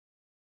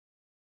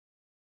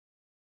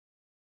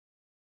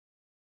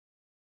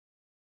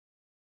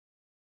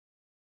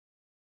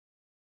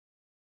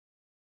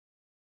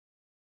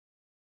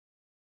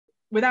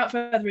without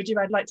further ado,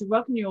 I'd like to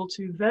welcome you all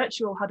to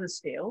virtual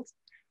Huddersfield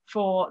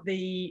for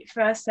the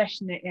first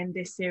session in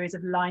this series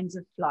of Lines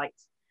of Flight,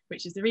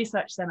 which is the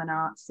research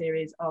seminar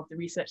series of the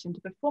Research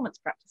into Performance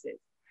Practices.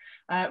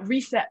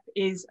 ReCePP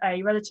is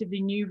a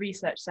relatively new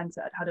research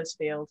centre at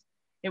Huddersfield.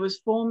 It was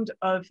formed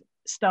of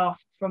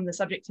staff from the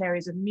subject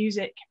areas of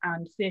music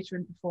and theatre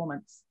and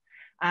performance.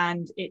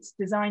 And it's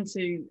designed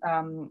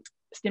to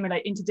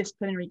stimulate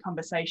interdisciplinary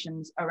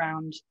conversations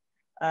around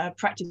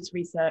practice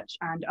research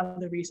and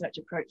other research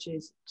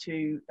approaches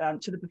to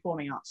the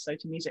performing arts, so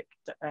to music,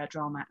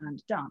 drama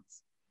and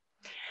dance.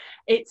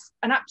 It's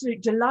an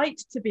absolute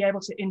delight to be able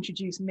to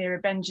introduce Mira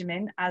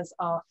Benjamin as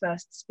our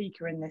first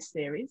speaker in this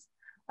series.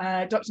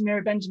 Dr.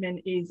 Mira Benjamin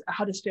is a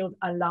Huddersfield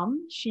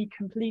alum. She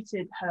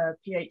completed her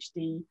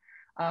PhD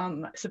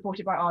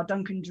supported by our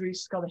Duncan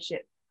Druce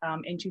Scholarship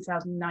in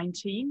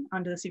 2019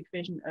 under the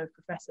supervision of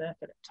Professor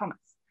Philip Thomas.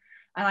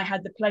 And I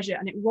had the pleasure,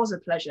 and it was a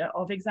pleasure,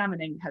 of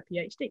examining her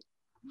PhD.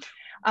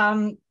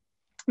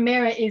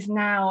 Mira is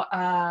now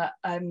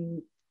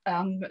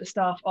the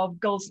staff of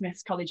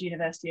Goldsmiths College,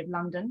 University of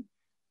London,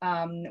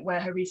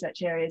 where her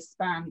research areas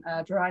span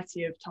a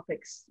variety of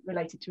topics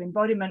related to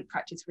embodiment,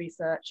 practice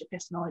research,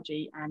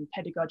 epistemology, and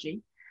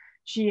pedagogy.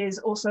 She is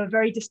also a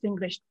very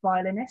distinguished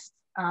violinist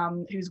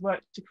who's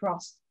worked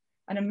across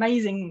an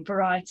amazing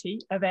variety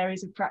of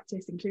areas of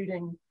practice,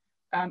 including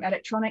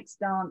electronics,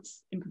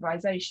 dance,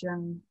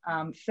 improvisation,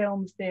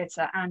 film,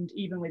 theatre, and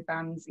even with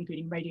bands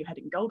including Radiohead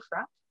and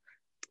Goldfrapp.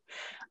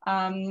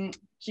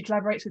 She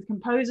collaborates with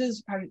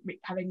composers,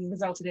 having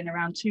resulted in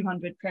around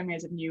 200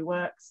 premieres of new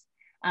works,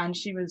 and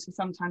she was for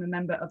some time a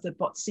member of the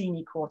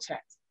Bozzini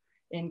Quartet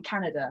in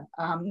Canada.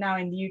 Now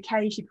in the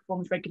UK, she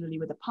performs regularly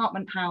with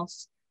Apartment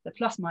House, the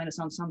Plus Minus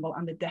Ensemble,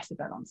 and the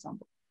Decibel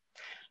Ensemble.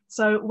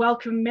 So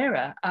welcome,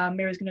 Mira.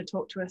 Mira's going to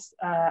talk to us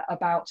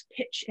about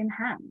Pitch in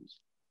Hand.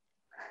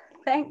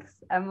 Thanks,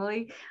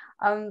 Emily.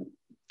 Hi,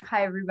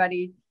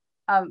 everybody.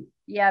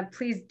 Yeah,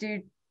 please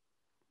do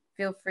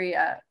feel free,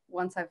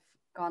 once I've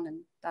gone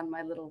and done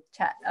my little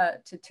chat,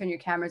 to turn your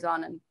cameras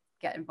on and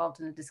get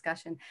involved in the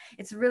discussion.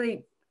 It's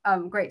really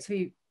great to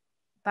be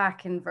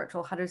back in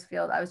virtual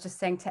Huddersfield. I was just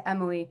saying to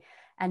Emily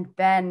and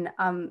Ben,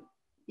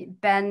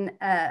 Ben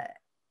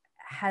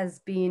has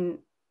been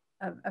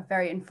a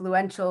very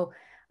influential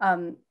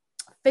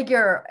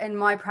figure in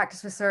my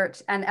practice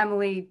research, and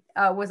Emily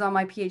was on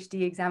my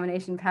PhD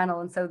examination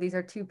panel. And so these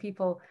are two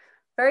people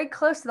very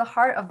close to the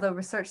heart of the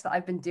research that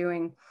I've been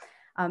doing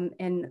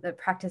in the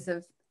practice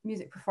of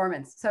music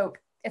performance. So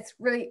it's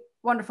really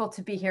wonderful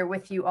to be here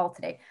with you all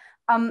today.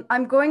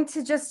 I'm going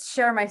to just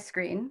share my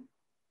screen,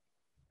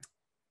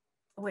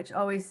 which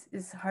always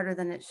is harder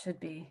than it should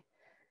be.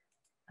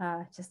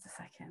 Just a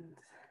second.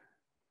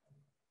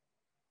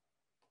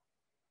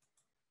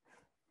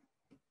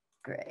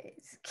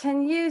 Great.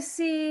 Can you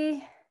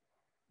see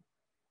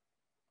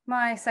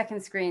my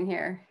second screen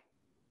here?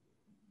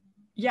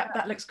 Yeah,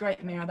 that looks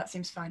great, Mira. That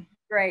seems fine.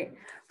 Great.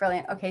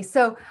 Brilliant. Okay.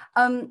 So,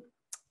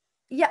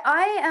 yeah,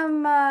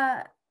 I'm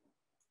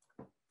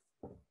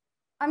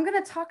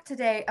going to talk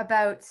today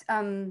about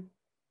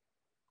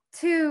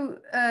two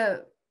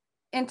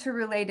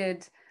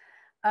interrelated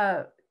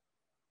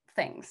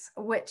things,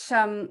 which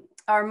are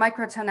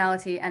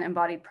microtonality and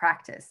embodied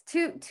practice.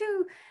 Two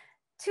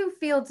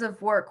fields of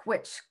work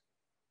which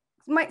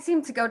might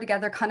seem to go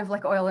together kind of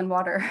like oil and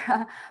water,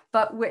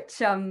 but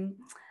which I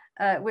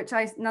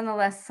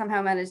nonetheless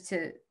somehow managed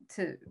to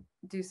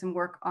do some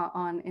work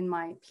on in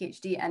my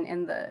PhD and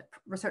in the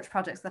research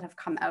projects that have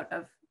come out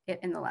of it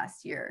in the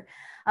last year.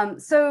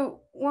 So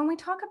when we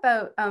talk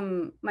about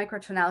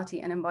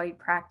microtonality and embodied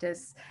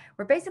practice,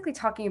 we're basically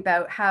talking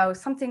about how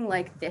something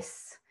like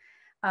this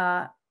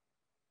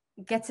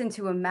gets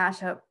into a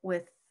mashup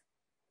with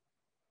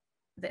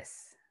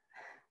this.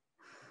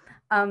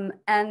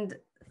 And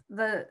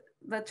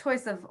the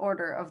choice of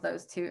order of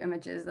those two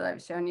images that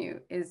I've shown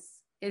you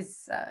is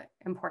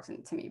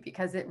important to me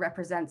because it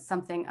represents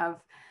something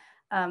of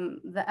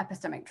the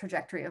epistemic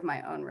trajectory of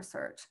my own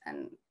research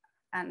and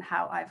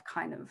how I've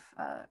kind of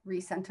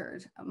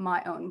recentered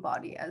my own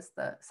body as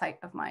the site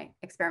of my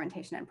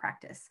experimentation and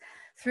practice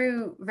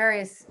through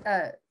various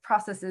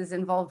processes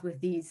involved with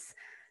these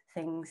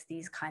things,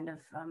 these kind of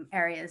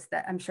areas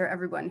that I'm sure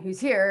everyone who's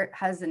here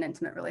has an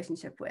intimate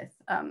relationship with.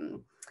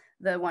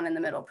 The one in the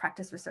middle,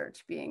 practice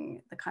research,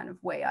 being the kind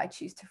of way I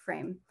choose to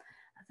frame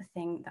the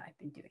thing that I've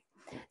been doing.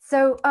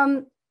 So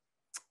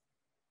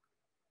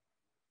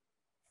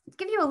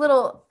give you a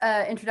little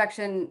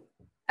introduction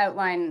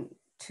outline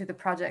to the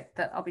project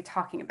that I'll be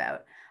talking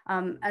about.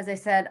 As I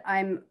said,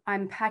 I'm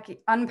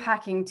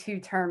unpacking two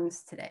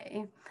terms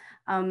today.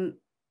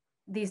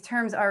 These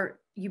terms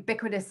are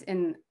ubiquitous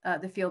in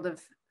the field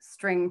of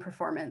string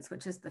performance,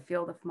 which is the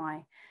field of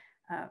my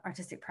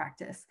artistic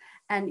practice,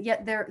 and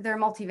yet they're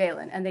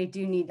multivalent and they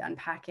do need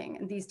unpacking.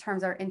 And these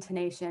terms are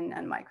intonation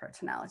and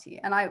microtonality.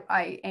 And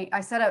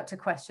I set out to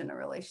question the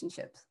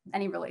relationships,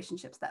 any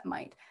relationships that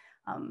might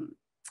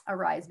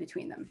arise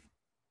between them.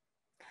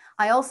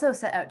 I also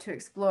set out to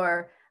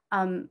explore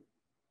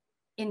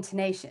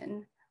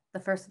intonation, the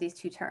first of these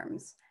two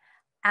terms,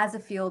 as a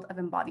field of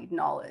embodied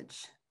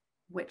knowledge,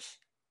 which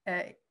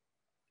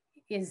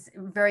is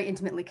very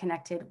intimately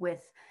connected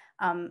with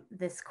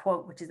this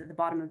quote, which is at the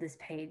bottom of this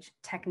page: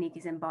 "Technique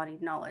is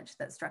embodied knowledge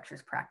that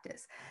structures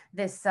practice."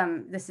 This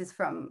is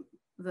from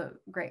the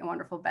great and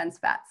wonderful Ben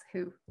Spatz,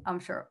 who I'm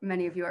sure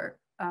many of you are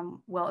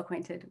well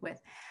acquainted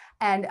with.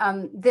 And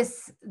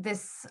this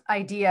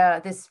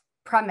idea, this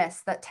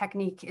premise that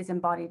technique is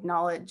embodied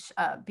knowledge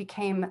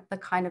became the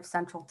kind of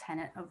central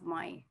tenet of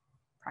my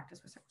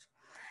practice research.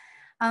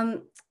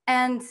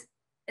 And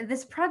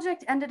this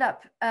project ended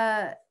up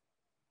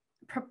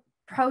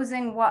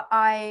proposing what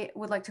I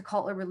would like to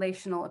call a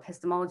relational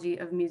epistemology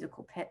of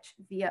musical pitch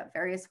via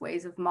various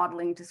ways of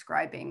modeling,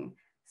 describing,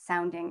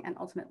 sounding, and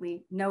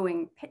ultimately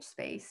knowing pitch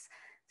space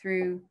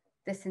through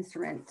this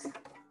instrument,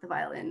 the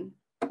violin,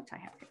 which I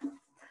have here.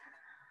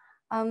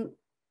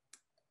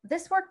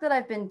 This work that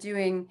I've been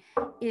doing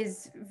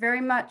is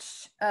very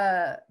much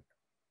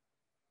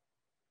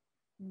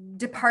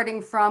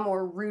departing from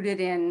or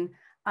rooted in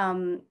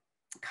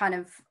kind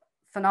of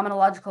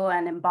phenomenological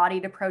and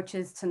embodied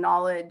approaches to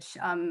knowledge,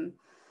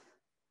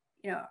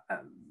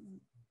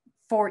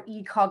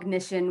 4E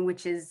cognition,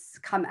 which has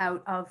come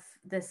out of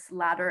this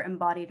latter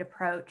embodied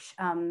approach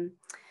and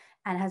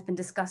has been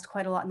discussed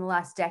quite a lot in the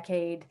last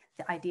decade.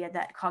 The idea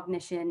that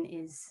cognition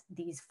is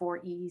these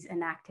 4Es: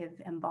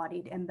 enactive,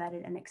 embodied,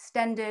 embedded, and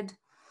extended.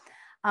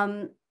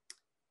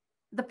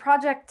 The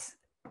project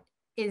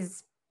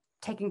is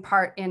taking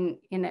part in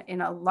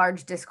a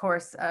large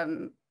discourse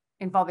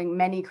involving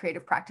many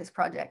creative practice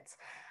projects,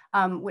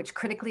 which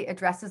critically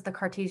addresses the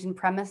Cartesian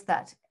premise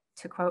that,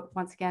 to quote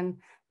once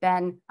again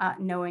Ben,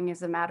 knowing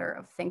is a matter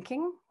of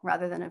thinking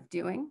rather than of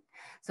doing.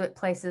 So it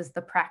places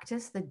the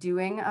practice, the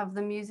doing of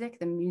the music,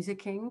 the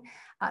musicking,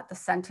 at the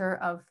center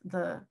of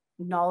the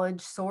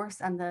knowledge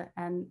source and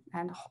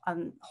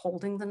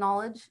holding the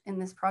knowledge in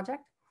this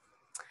project.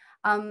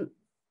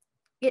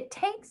 It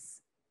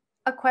takes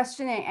a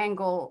questioning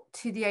angle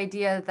to the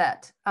idea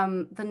that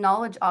the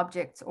knowledge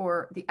objects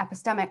or the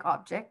epistemic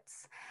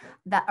objects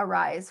that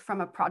arise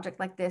from a project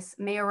like this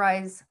may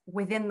arise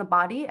within the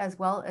body as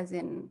well as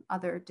in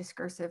other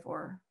discursive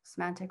or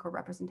semantic or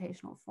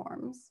representational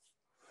forms.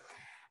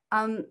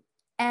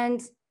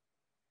 And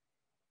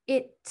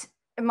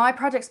my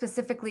project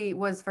specifically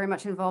was very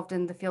much involved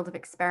in the field of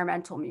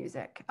experimental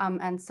music.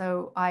 And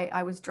so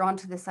I was drawn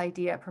to this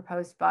idea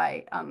proposed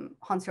by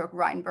Hans-Jörg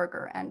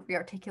Reinberger and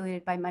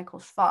rearticulated by Michael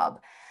Schwab,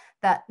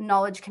 that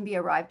knowledge can be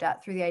arrived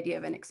at through the idea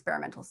of an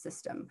experimental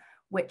system,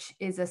 which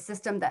is a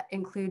system that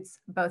includes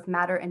both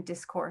matter and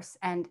discourse,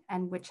 and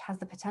which has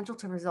the potential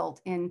to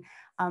result in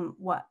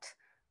what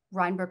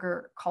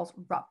Reinberger calls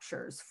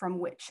ruptures from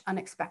which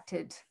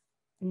unexpected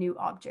new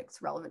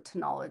objects relevant to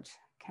knowledge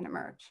can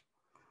emerge.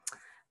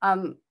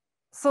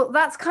 So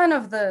that's kind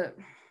of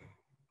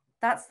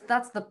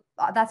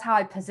that's how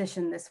I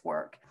position this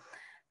work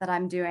that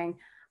I'm doing.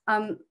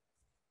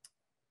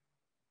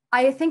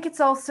 I think it's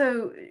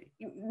also,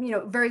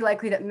 very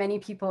likely that many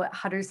people at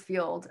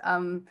Huddersfield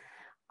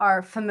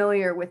are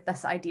familiar with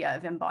this idea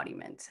of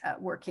embodiment,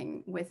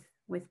 working with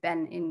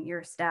Ben in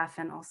your staff,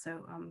 and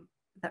also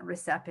that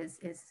ReCePP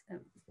is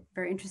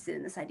very interested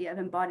in this idea of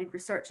embodied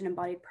research and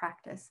embodied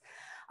practice.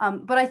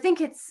 But I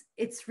think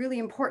it's really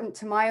important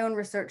to my own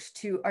research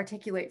to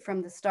articulate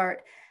from the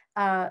start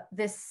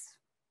this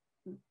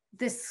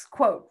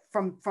quote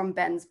from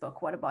Ben's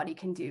book, What a Body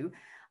Can Do.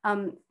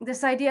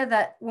 This idea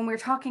that when we're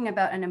talking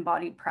about an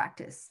embodied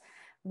practice,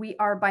 we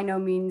are by no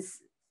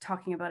means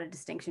talking about a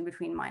distinction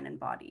between mind and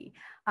body.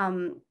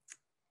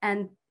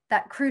 And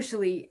that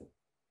crucially,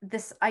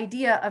 this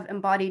idea of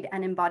embodied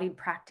and embodied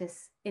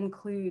practice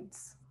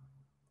includes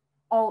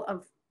all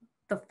of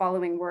the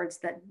following words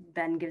that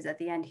Ben gives at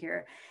the end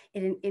here.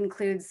 It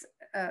includes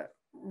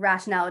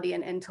rationality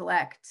and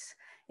intellect.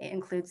 It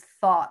includes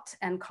thought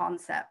and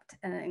concept,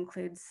 and it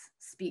includes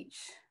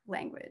speech,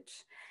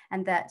 language,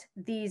 and that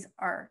these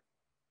are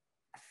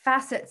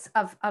facets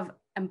of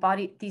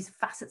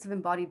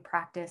embodied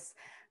practice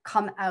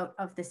come out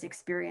of this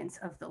experience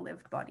of the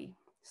lived body.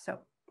 So,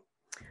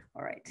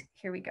 all right,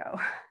 here we go.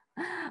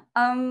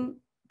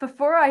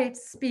 Before I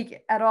speak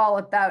at all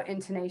about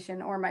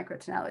intonation or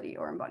microtonality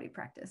or embodied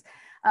practice,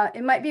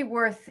 it might be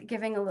worth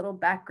giving a little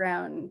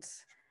background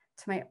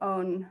to my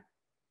own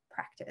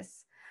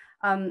practice.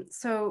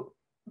 So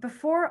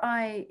before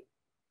I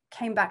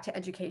came back to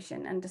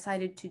education and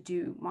decided to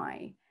do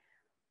my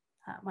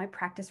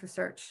practice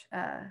research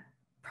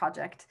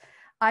project,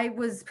 I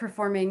was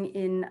performing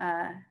in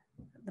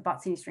the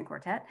Bozzini String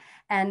Quartet,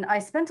 and I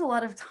spent a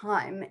lot of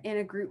time in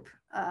a group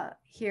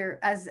here,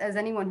 as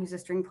anyone who's a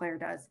string player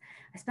does.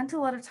 I spent a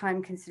lot of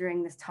time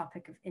considering this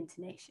topic of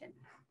intonation.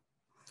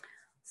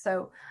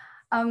 So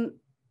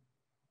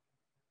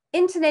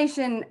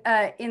intonation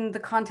in the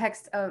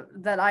context of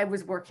that I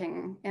was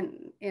working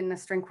in a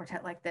string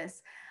quartet like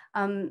this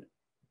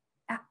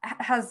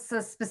has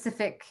a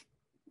specific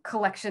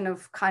collection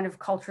of kind of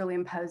culturally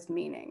imposed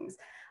meanings,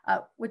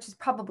 which is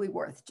probably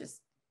worth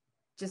just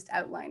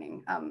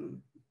outlining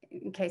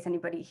in case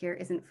anybody here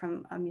isn't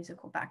from a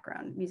musical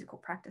background, musical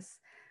practice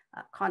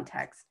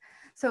context.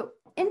 So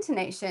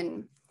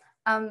intonation,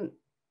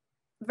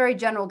 very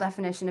general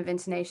definition of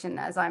intonation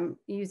as I'm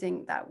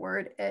using that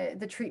word,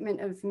 the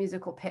treatment of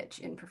musical pitch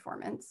in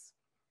performance.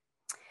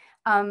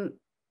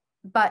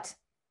 But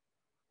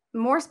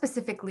more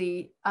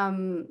specifically,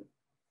 when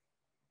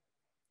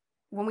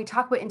we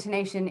talk about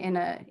intonation in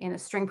a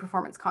string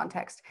performance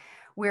context,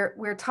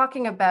 we're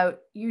talking about,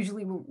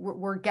 usually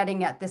we're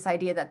getting at this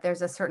idea that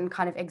there's a certain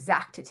kind of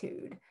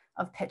exactitude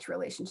of pitch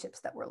relationships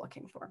that we're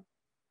looking for.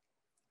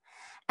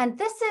 And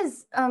this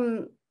is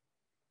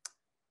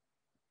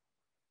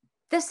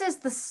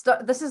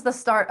the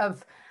start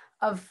of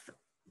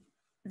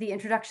the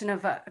introduction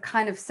of a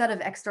kind of set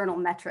of external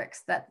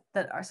metrics that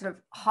are sort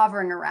of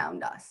hovering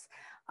around us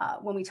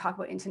when we talk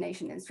about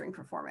intonation in string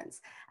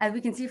performance. As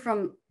we can see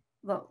from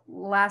the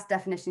last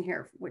definition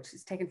here, which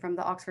is taken from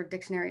the Oxford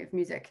Dictionary of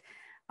Music,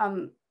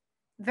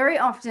 very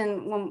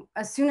often,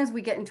 as soon as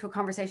we get into a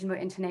conversation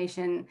about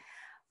intonation,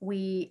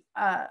 we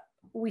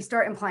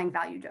start implying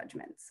value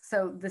judgments.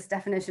 So this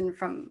definition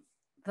from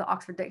the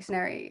Oxford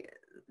Dictionary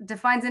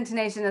defines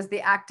intonation as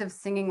the act of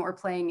singing or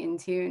playing in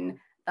tune.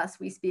 Thus,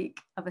 we speak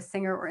of a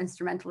singer or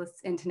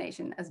instrumentalist's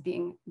intonation as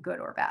being good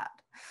or bad.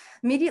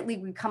 Immediately,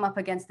 we come up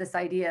against this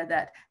idea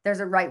that there's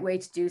a right way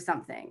to do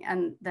something,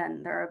 and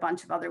then there are a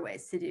bunch of other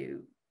ways to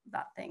do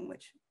that thing,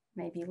 which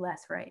may be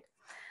less right.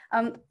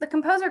 The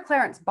composer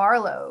Clarence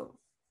Barlow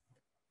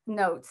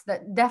notes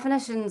that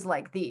definitions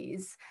like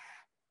these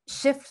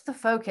shift the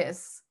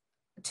focus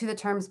to the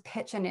terms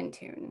pitch and in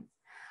tune,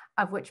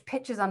 of which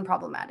pitch is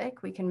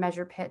unproblematic. We can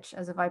measure pitch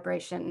as a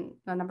vibration,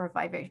 a number of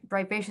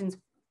vibrations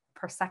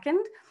per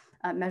second,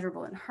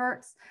 measurable in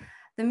hertz.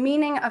 The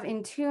meaning of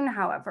in tune,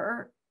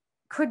 however,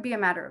 could be a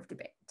matter of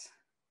debate.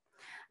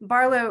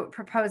 Barlow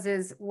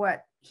proposes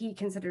what he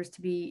considers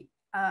to be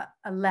a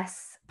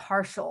less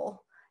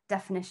partial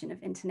definition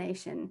of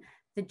intonation,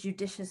 the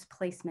judicious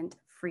placement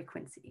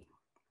frequency.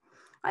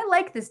 I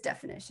like this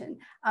definition.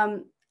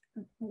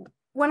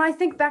 When I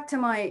think back to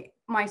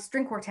my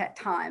string quartet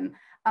time,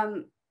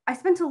 I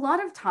spent a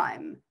lot of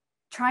time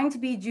trying to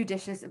be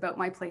judicious about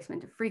my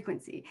placement of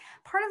frequency.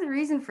 Part of the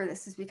reason for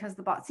this is because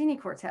the Bozzini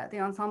Quartet, the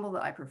ensemble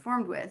that I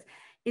performed with,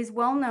 is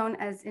well known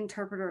as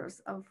interpreters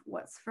of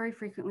what's very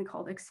frequently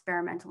called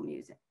experimental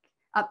music.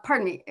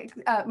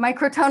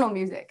 Microtonal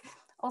music,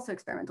 also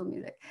experimental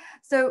music.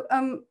 So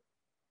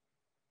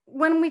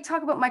when we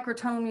talk about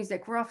microtonal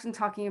music, we're often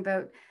talking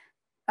about,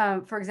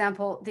 for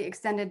example, the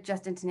extended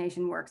just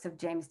intonation works of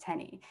James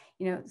Tenney.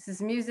 You know, this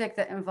is music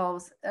that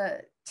involves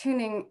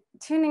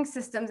tuning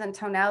systems and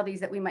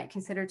tonalities that we might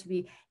consider to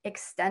be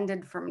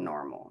extended from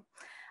normal.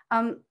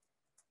 And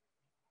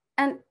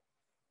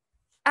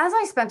as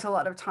I spent a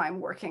lot of time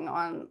working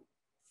on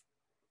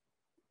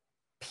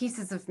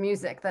pieces of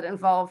music that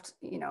involved,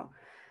 you know,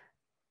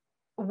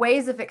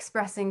 ways of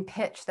expressing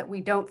pitch that we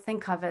don't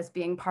think of as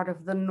being part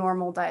of the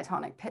normal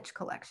diatonic pitch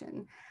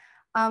collection,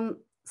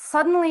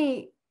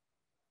 suddenly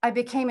I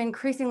became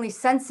increasingly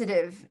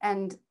sensitive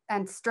and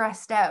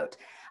stressed out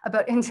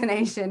about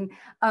intonation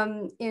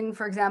in,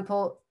 for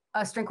example,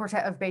 a string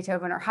quartet of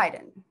Beethoven or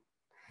Haydn.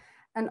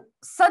 And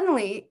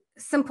suddenly,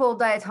 simple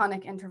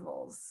diatonic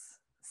intervals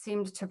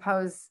seemed to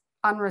pose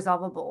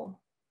unresolvable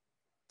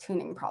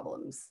tuning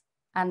problems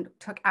and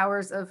took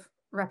hours of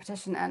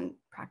repetition and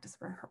practice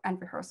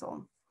and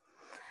rehearsal.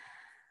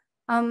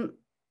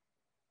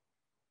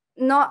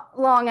 Not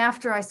long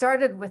after I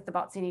started with the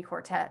Bozzini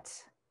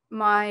Quartet,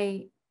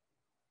 my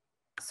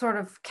sort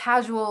of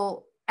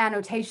casual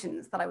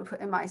annotations that I would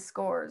put in my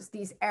scores,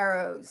 these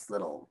arrows,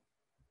 little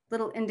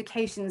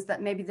indications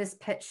that maybe this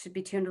pitch should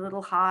be tuned a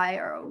little high,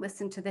 or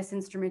listen to this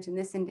instrument in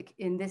this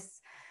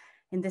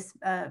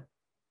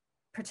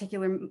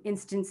particular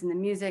instance in the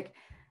music.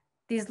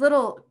 These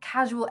little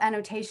casual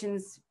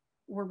annotations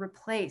were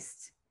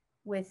replaced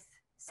with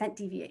cent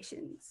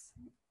deviations,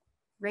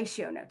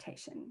 ratio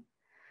notation.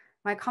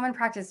 My common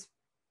practice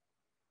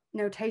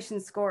notation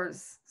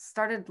scores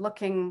started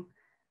looking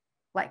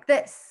like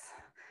this.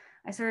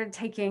 I started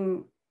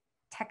taking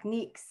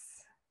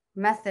techniques,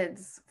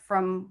 methods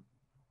from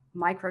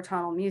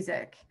microtonal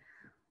music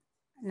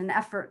in an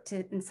effort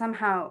to in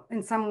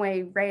some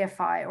way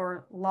reify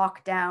or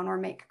lock down or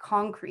make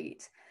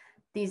concrete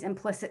these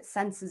implicit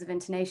senses of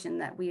intonation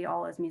that we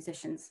all as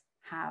musicians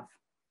have.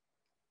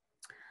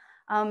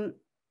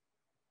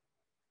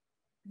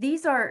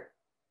 These are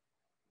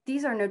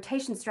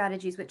notation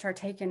strategies which are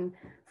taken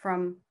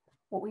from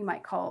what we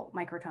might call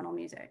microtonal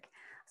music.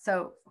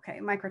 So, okay,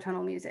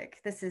 microtonal music.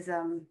 This is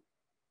a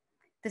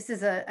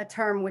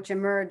term which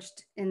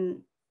emerged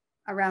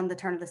around the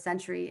turn of the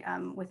century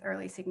with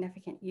early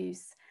significant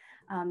use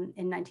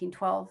in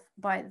 1912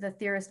 by the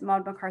theorist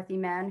Maud McCarthy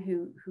Mann,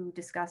 who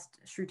discussed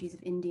shrutis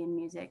of Indian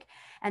music.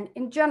 And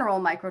in general,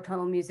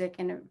 microtonal music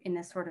in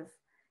a sort of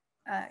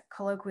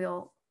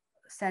colloquial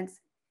sense,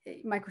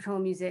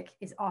 microtonal music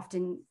is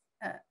often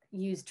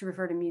used to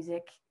refer to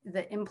music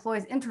that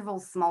employs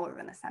intervals smaller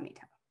than a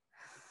semitone.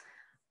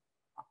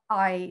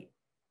 I,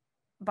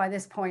 by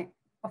this point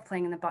of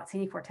playing in the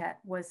Bozzini Quartet,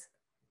 was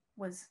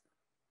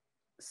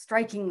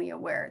strikingly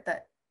aware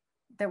that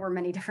there were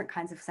many different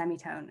kinds of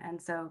semitone.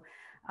 And so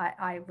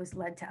I was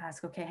led to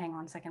ask, okay, hang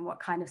on a second, what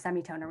kind of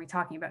semitone are we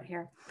talking about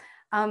here?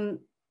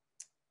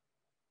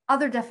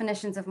 Other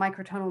definitions of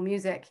microtonal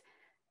music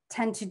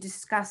tend to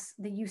discuss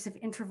the use of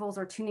intervals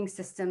or tuning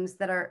systems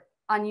that are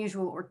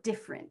unusual or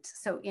different.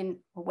 So in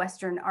a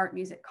Western art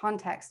music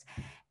context,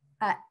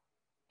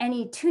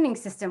 any tuning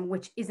system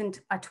which isn't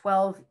a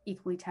 12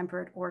 equally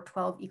tempered or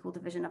 12 equal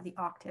division of the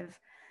octave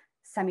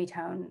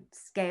semitone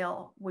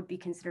scale would be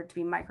considered to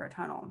be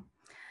microtonal.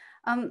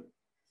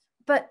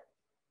 But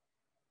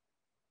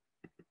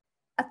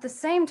at the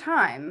same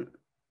time,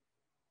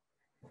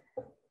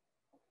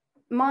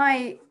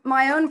 my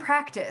own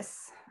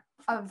practice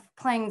of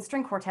playing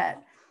string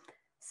quartet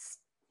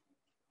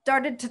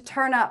started to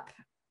turn up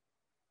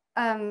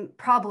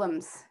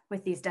problems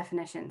with these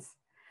definitions.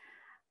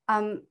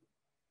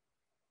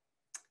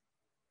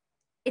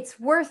 It's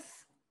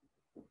worth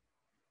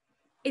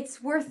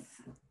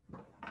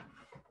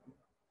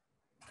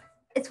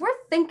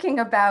thinking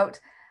about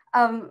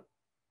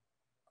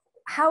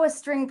how a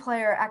string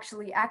player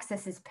actually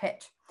accesses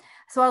pitch.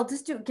 So I'll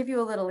just give you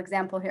a little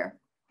example here.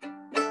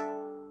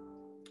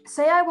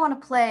 Say I want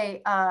to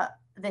play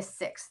this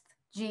sixth,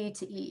 G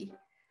to E.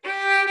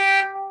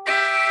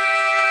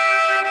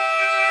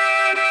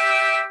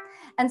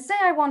 And say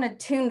I want to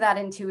tune that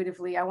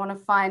intuitively. I want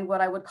to find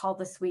what I would call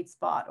the sweet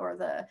spot or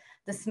the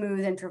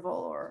smooth interval,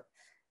 or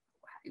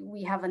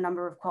we have a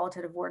number of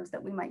qualitative words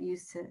that we might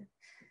use to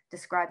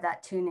describe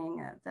that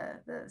tuning,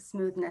 the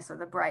smoothness or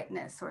the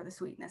brightness or the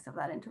sweetness of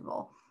that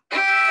interval.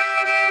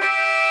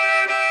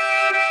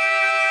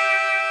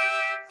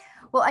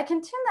 Well, I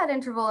can tune that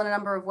interval in a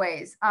number of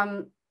ways.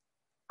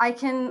 I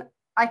can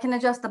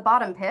adjust the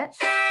bottom pitch.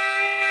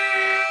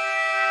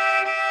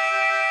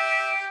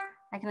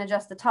 I can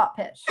adjust the top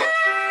pitch.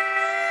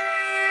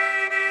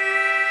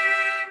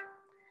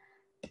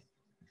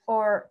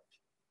 Or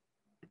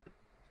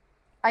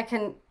I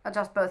can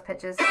adjust both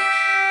pitches.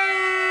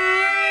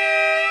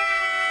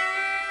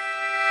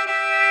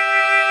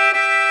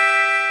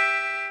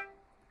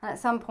 And at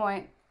some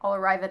point, I'll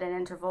arrive at an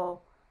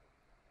interval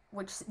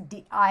which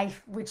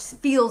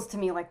feels to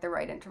me like the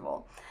right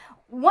interval.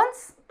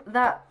 Once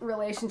that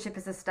relationship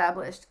is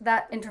established,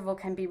 that interval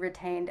can be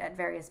retained at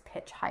various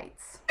pitch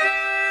heights.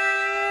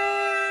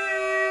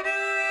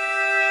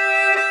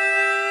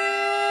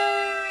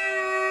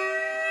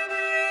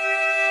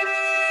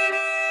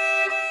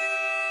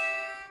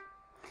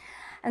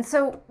 And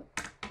so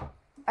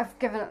I've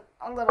given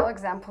a little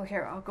example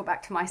here. I'll go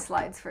back to my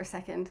slides for a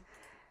second.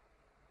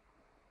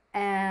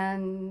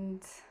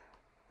 And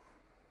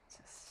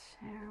just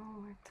share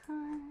one more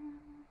time.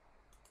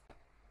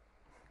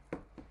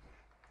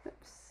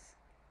 Oops.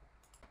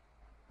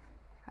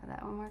 Try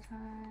that one more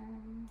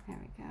time. There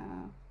we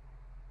go.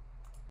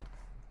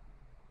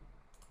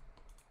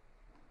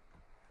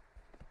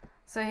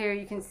 So here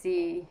you can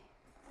see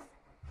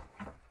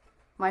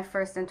my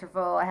first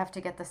interval. I have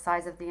to get the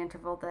size of the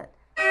interval that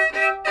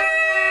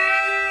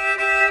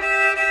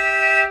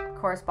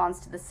corresponds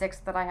to the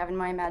sixth that I have in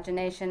my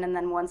imagination, and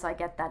then once I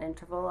get that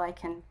interval, I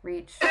can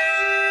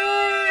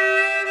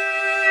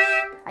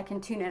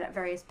tune it at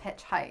various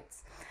pitch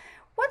heights.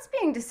 What's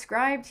being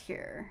described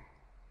here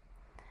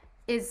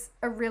is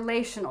a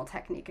relational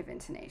technique of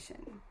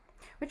intonation,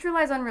 which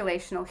relies on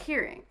relational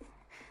hearing.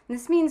 And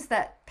this means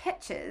that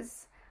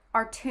pitches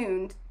are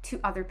tuned to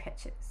other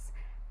pitches.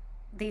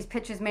 These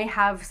pitches may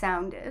have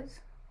sounded,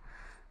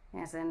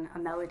 as in a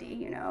melody,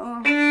 you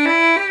know.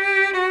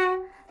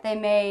 They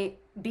may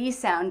be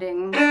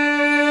sounding, they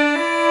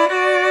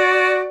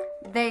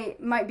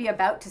might be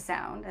about to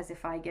sound, as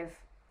if I give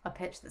a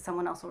pitch that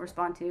someone else will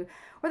respond to,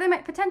 or they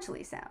might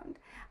potentially sound.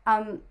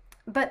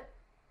 But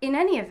in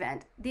any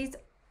event, these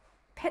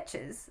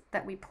pitches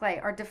that we play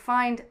are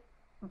defined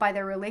by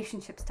their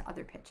relationships to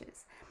other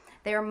pitches.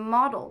 They are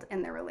modeled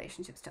in their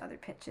relationships to other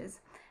pitches.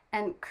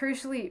 And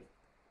crucially,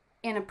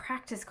 in a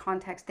practice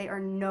context, they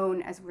are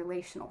known as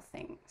relational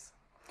things.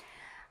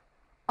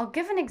 I'll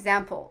give an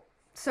example.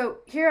 So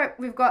here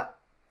we've got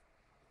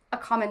a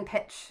common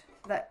pitch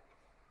that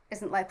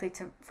isn't likely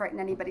to frighten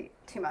anybody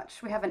too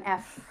much. We have an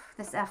F,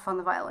 this F on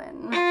the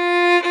violin.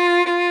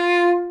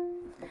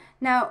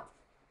 Now,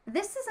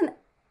 this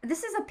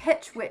is a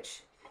pitch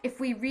which, if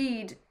we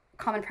read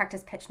common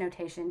practice pitch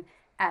notation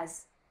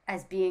as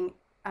being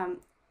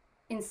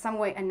in some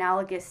way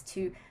analogous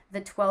to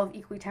the 12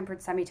 equally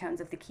tempered semitones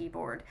of the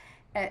keyboard,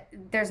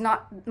 there's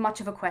not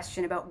much of a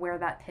question about where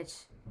that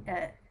pitch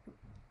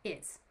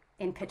is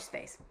in pitch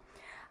space.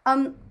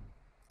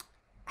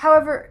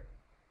 However,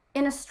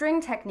 in a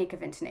string technique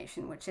of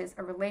intonation, which is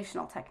a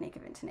relational technique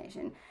of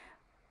intonation,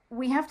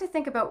 we have to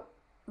think about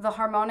the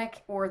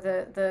harmonic or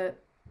the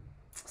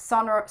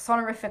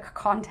sonorific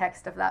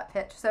context of that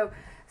pitch. So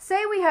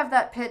say we have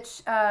that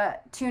pitch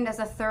tuned as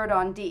a third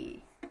on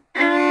D.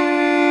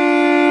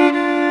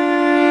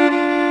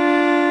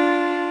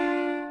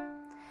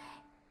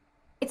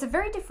 It's a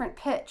very different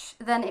pitch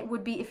than it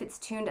would be if it's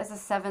tuned as a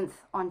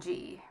seventh on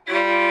G.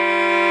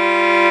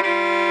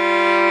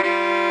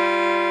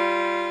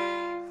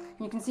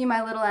 You can see see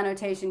my little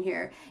annotation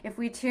here. If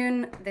we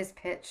tune this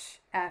pitch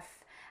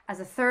F as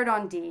a third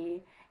on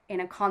D in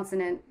a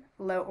consonant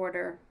low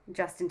order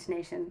just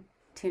intonation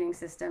tuning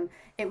system,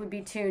 it would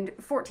be tuned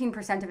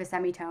 14% of a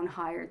semitone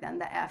higher than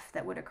the F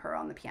that would occur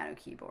on the piano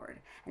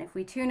keyboard. And if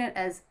we tune it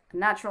as a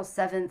natural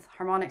seventh,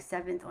 harmonic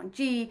seventh on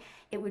G,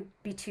 it would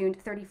be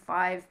tuned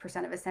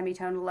 35% of a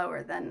semitone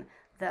lower than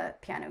the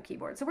piano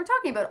keyboard. So we're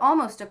talking about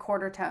almost a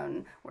quarter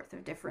tone worth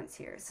of difference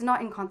here. It's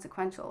not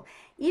inconsequential.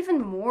 Even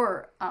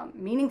more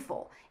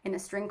meaningful in a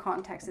string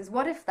context is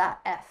what if that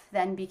F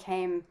then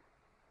became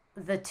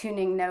the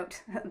tuning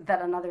note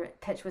that another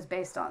pitch was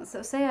based on.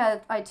 So say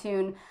I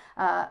tune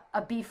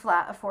a B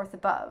flat a fourth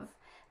above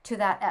to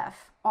that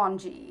F on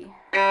G.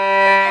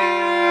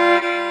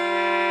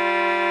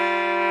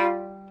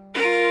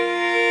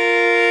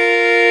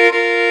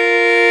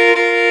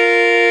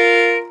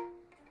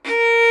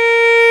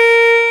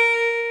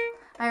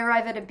 I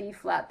arrive at a B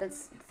flat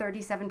that's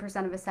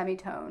 37% of a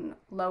semitone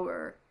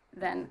lower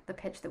than the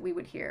pitch that we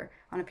would hear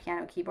on a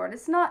piano keyboard.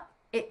 It's not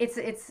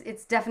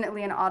It's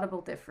definitely an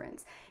audible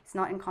difference. It's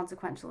not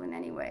inconsequential in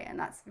any way, and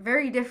that's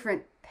very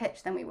different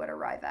pitch than we would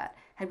arrive at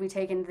had we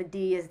taken the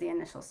D as the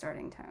initial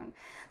starting tone.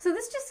 So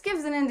this just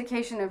gives an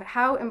indication of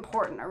how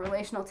important a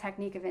relational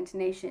technique of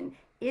intonation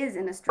is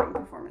in a string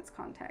performance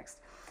context.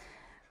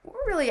 What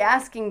we're really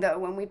asking, though,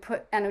 when we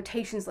put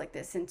annotations like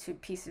this into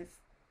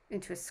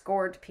a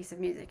scored piece of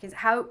music is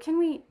how can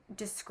we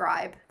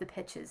describe the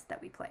pitches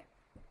that we play?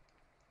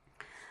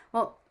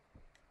 Well,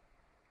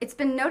 it's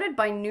been noted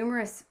by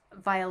numerous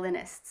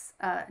violinists,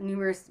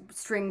 numerous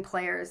string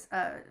players,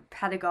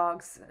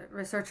 pedagogues,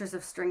 researchers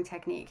of string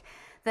technique,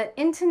 that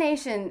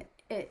intonation,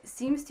 it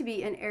seems to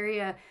be an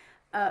area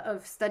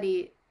of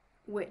study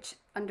which,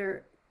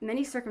 under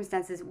many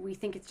circumstances, we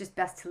think it's just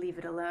best to leave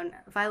it alone.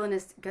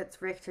 Violinist Götz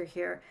Richter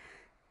here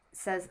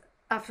says,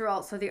 after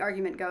all, so the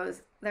argument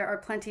goes, there are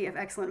plenty of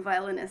excellent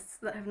violinists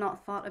that have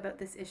not thought about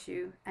this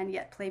issue and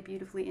yet play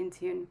beautifully in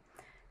tune.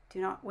 Do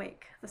not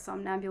wake the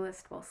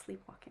somnambulist while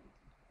sleepwalking.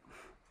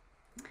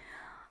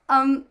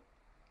 A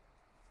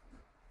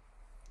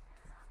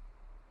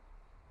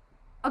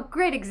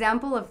great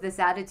example of this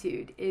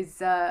attitude is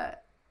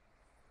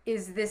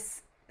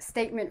this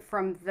statement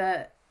from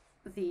the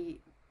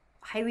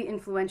highly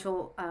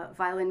influential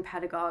violin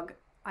pedagogue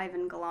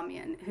Ivan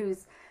Galamian,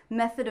 whose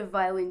method of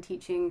violin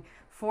teaching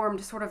formed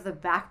sort of the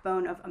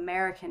backbone of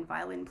American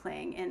violin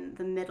playing in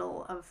the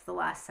middle of the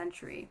last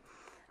century.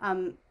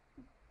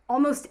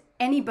 Almost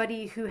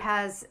anybody who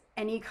has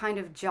any kind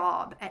of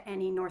job at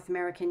any North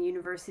American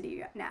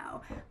university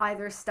now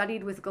either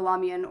studied with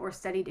Galamian or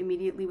studied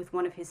immediately with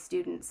one of his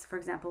students. For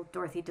example,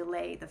 Dorothy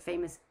DeLay, the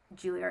famous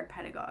Juilliard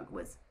pedagogue,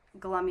 was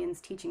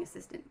Galamian's teaching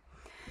assistant.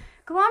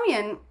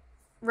 Galamian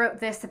wrote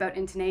this about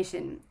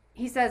intonation.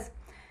 He says,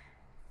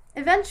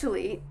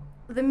 eventually,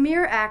 the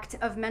mere act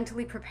of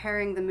mentally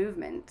preparing the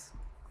movement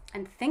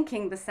and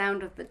thinking the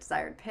sound of the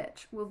desired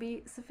pitch will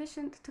be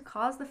sufficient to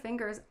cause the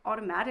fingers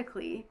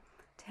automatically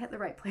to hit the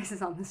right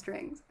places on the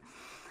strings.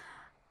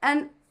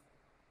 And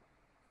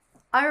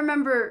I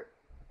remember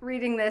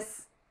reading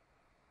this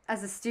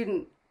as a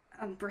student,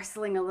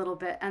 bristling a little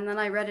bit, and then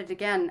I read it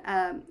again,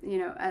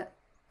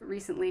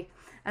 recently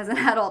as an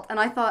adult, and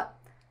I thought,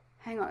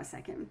 hang on a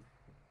second.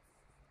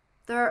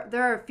 There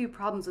are a few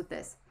problems with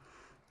this.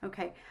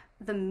 Okay,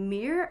 the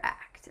mere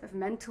act of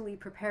mentally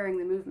preparing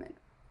the movement.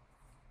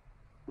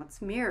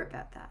 What's mere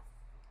about that?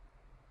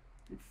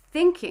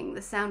 Thinking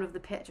the sound of the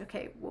pitch.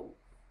 Okay, well,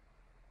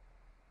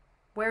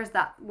 where's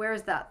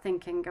that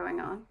thinking going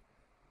on?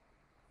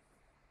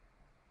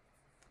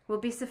 Will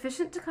be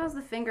sufficient to cause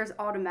the fingers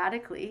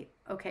automatically.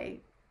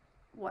 Okay,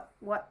 what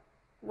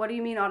do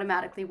you mean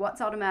automatically?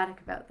 What's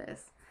automatic about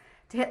this?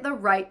 To hit the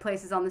right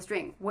places on the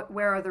string.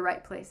 Where are the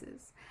right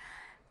places?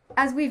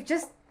 As we've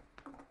just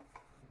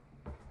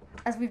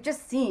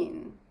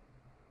seen,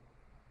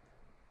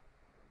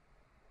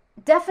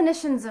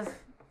 definitions of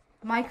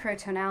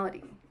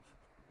microtonality,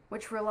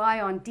 which rely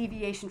on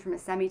deviation from a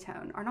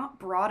semitone, are not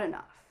broad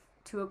enough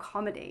to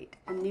accommodate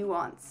a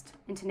nuanced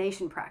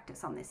intonation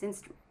practice on this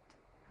instrument.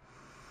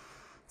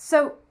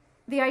 So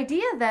the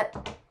idea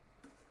that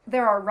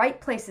there are right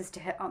places to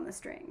hit on the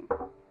string,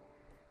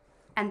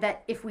 and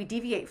that if we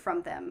deviate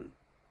from them,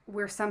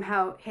 we're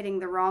somehow hitting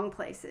the wrong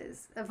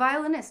places, a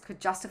violinist could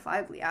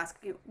justifiably ask,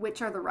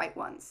 which are the right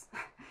ones?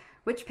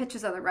 Which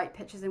pitches are the right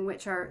pitches and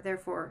which are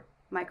therefore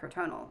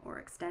microtonal or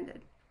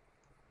extended?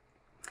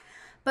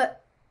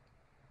 But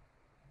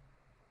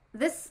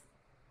this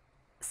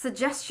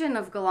suggestion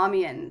of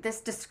Galamian,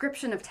 this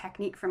description of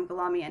technique from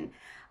Galamian,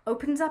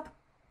 opens up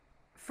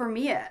for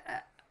me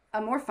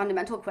a more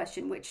fundamental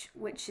question, which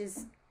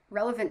is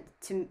relevant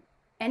to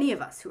any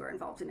of us who are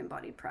involved in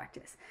embodied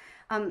practice,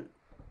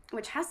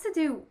 which has to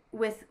do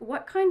with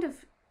what kind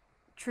of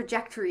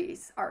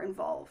trajectories are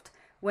involved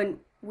when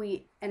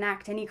we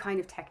enact any kind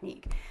of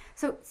technique.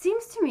 So it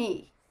seems to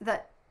me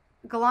that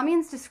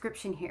Galamian's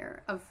description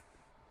here of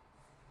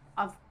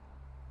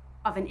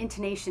an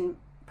intonation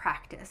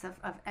practice,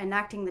 of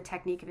enacting the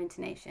technique of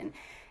intonation,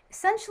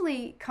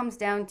 essentially comes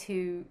down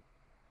to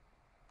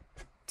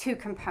two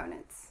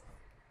components: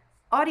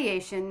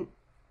 audiation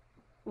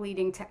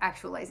leading to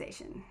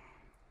actualization.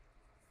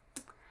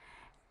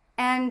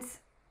 And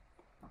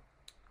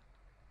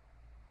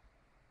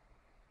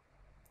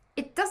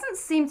it doesn't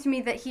seem to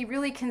me that he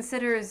really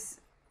considers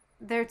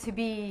there to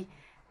be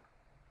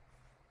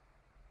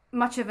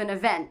much of an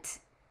event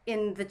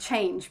in the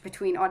change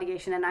between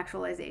audiation and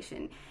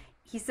actualization.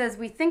 He says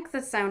we think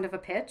the sound of a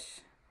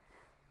pitch,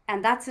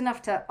 and that's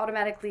enough to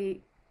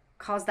automatically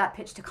cause that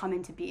pitch to come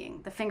into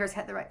being. The fingers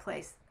hit the right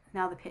place.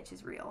 Now the pitch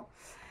is real.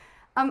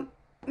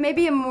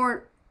 Maybe a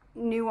more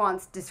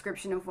nuanced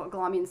description of what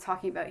Galamian's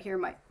talking about here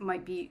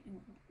might be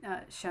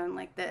shown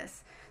like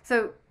this.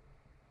 So it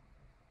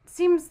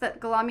seems that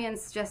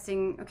Galamian's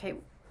suggesting, okay,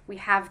 we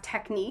have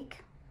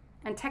technique,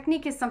 and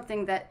technique is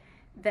something that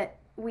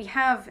we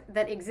have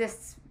that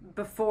exists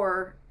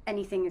before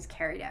anything is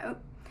carried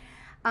out.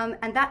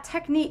 And that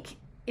technique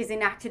is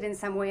enacted in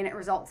some way and it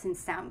results in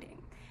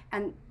sounding.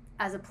 And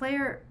as a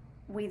player,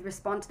 we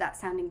respond to that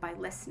sounding by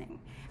listening.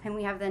 And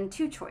we have then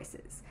two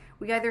choices.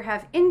 We either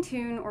have in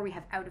tune or we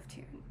have out of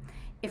tune.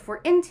 If we're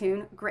in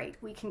tune, great,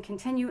 we can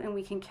continue and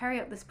we can carry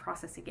out this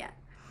process again.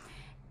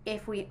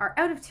 If we are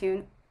out of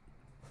tune,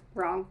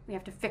 wrong, we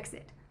have to fix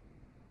it.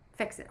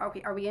 Fix it.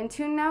 Okay, are we in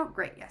tune now?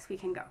 Great, yes, we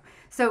can go.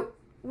 So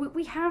what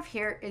we have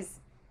here is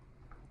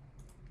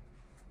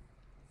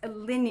a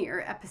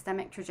linear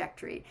epistemic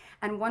trajectory,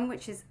 and one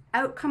which is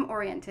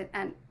outcome-oriented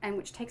and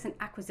which takes an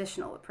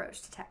acquisitional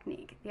approach to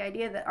technique. The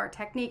idea that our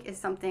technique is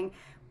something,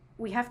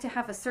 we have to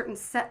have a certain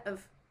set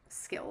of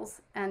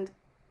skills, and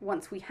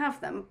once we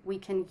have them, we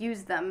can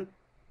use them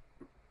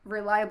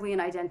reliably and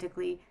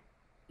identically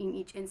in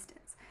each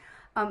instance.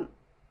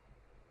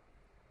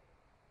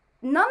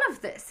 None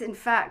of this, in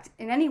fact,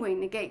 in any way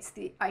negates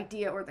the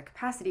idea or the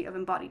capacity of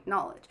embodied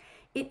knowledge.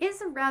 It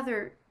is a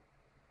rather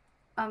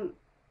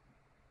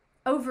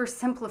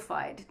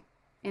oversimplified,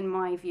 in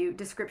my view,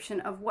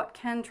 description of what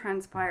can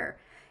transpire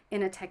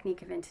in a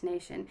technique of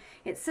intonation.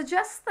 It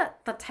suggests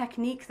that the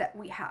technique that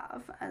we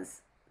have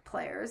as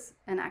players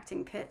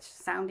enacting pitch,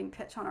 sounding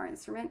pitch on our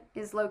instrument,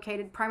 is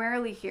located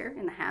primarily here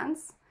in the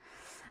hands,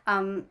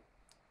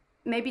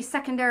 maybe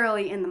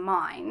secondarily in the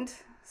mind,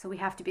 so we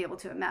have to be able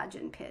to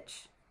imagine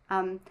pitch,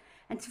 and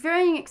to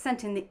varying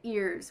extent in the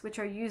ears, which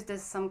are used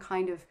as some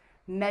kind of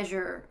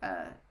measure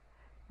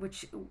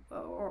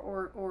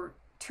or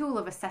tool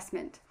of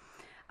assessment.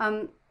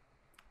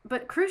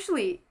 But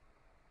crucially,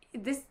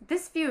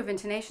 this view of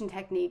intonation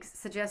techniques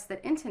suggests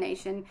that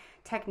intonation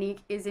technique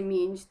is a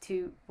means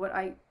to what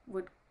I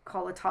would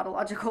call a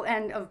tautological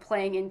end of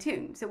playing in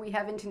tune. So we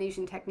have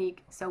intonation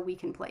technique so we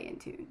can play in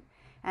tune.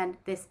 And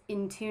this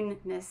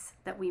in-tuneness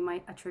that we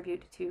might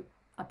attribute to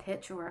a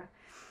pitch or a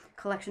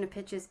collection of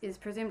pitches is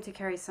presumed to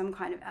carry some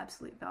kind of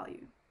absolute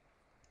value.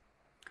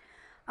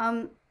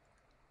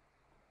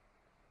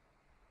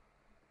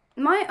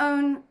 My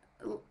own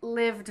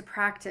lived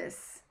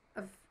practice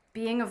of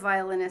being a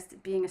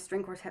violinist, being a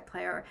string quartet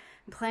player,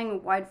 and playing a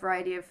wide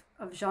variety of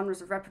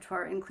genres of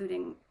repertoire,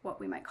 including what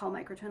we might call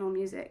microtonal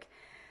music,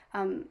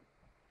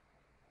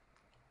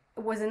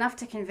 was enough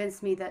to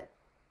convince me that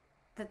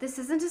this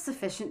isn't a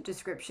sufficient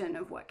description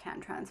of what can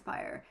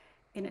transpire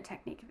in a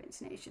technique of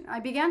intonation. I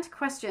began to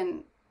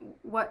question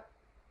what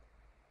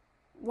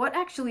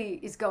actually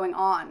is going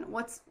on.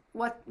 What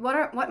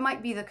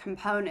might be the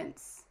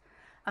components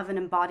of an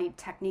embodied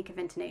technique of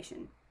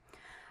intonation?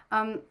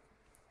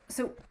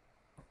 So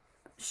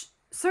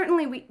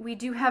certainly we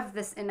do have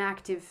this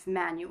inactive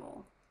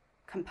manual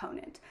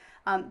component.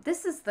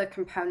 This is the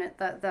component,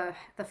 the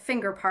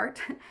finger part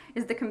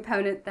is the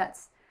component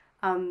that's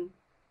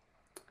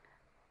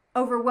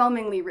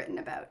overwhelmingly written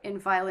about in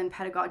violin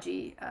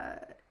pedagogy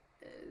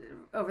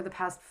over the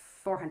past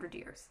 400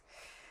 years.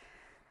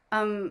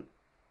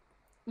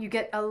 You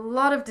get a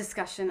lot of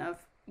discussion of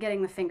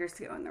getting the fingers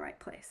to go in the right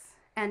place,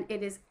 and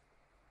it is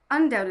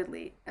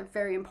undoubtedly a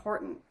very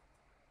important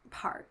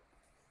part,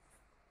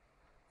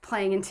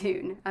 playing in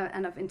tune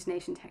and of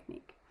intonation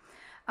technique.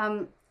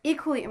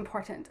 Equally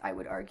important, I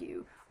would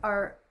argue,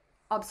 are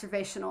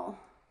observational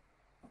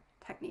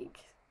technique,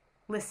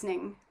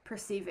 listening,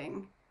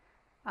 perceiving,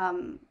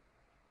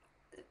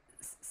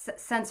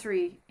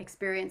 sensory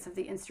experience of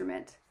the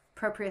instrument,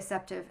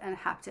 proprioceptive and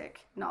haptic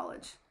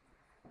knowledge,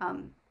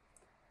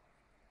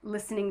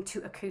 listening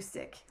to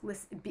acoustic,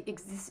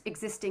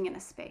 existing in a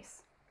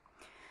space.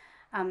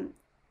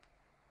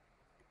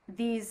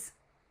 These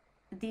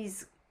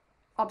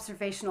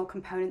observational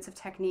components of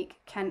technique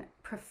can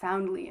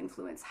profoundly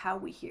influence how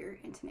we hear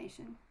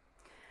intonation.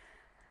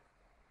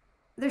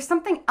 There's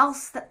something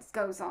else that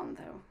goes on,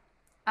 though.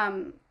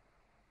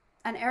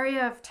 An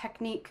area of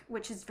technique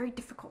which is very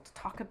difficult to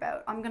talk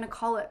about. I'm going to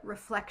call it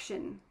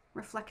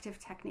reflective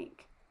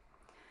technique.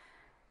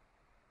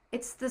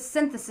 It's the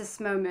synthesis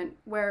moment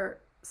where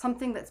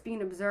something that's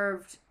being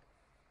observed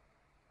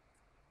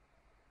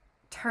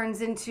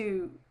turns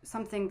into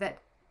something that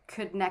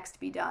could next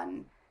be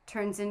done,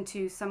 turns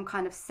into some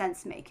kind of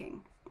sense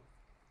making.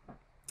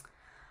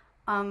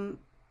 And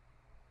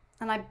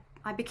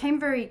I became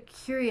very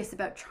curious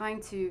about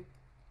trying to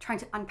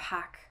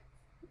unpack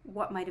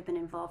what might have been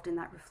involved in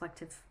that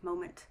reflective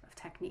moment of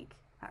technique,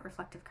 that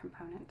reflective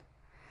component.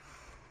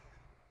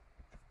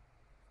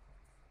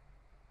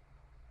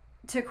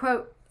 To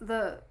quote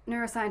the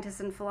neuroscientist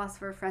and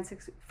philosopher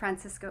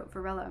Francisco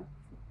Varela,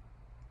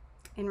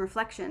 in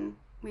reflection,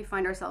 we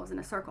find ourselves in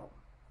a circle.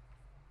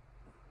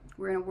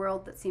 We're in a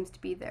world that seems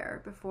to be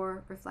there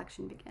before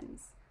reflection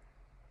begins,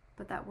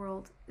 but that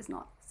world is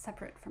not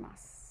separate from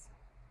us.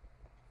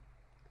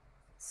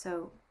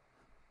 So,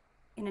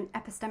 in an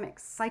epistemic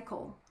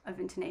cycle of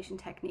intonation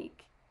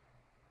technique,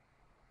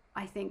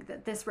 I think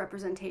that this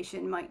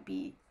representation might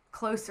be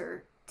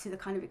closer to the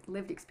kind of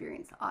lived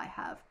experience I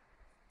have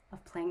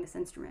of playing this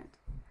instrument.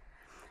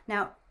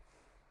 Now,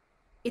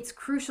 it's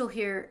crucial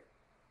here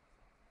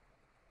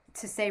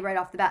to say right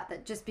off the bat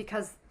that just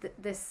because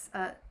this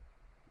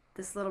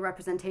little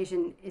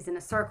representation is in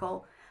a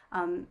circle,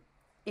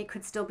 it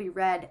could still be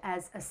read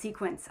as a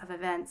sequence of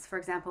events. For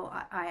example,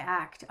 I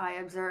act, I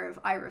observe,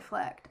 I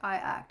reflect, I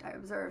act, I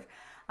observe,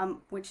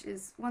 which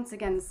is once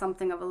again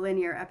something of a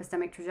linear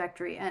epistemic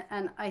trajectory.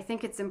 And I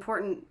think it's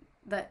important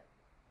that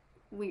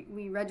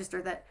we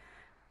register that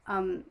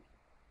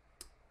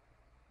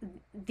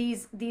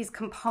these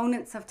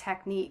components of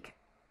technique,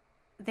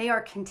 they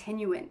are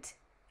continuant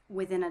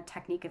within a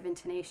technique of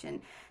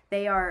intonation.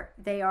 They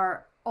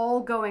are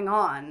all going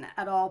on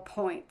at all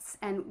points,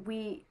 and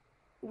we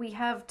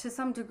have to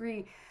some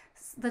degree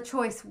the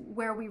choice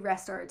where we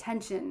rest our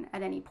attention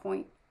at any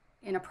point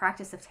in a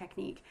practice of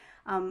technique.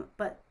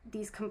 But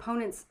these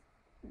components,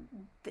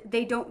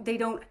 they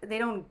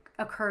don't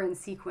occur in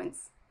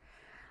sequence.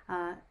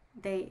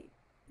 They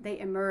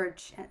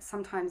emerge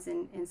sometimes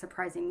in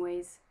surprising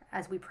ways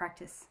as we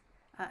practice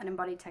an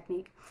embodied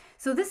technique.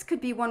 So this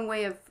could be one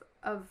way of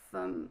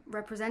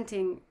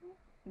representing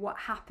what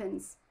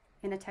happens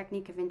in a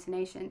technique of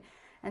intonation.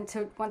 And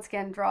to once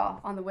again draw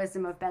on the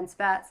wisdom of Ben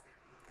Spatz,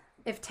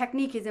 if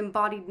technique is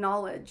embodied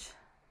knowledge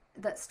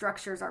that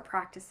structures our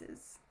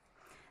practices,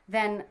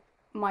 then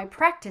my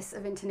practice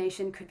of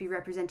intonation could be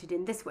represented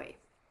in this way.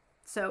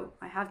 So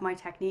I have my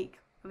technique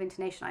of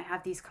intonation, I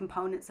have these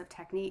components of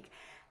technique,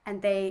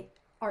 and they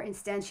are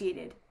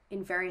instantiated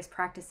in various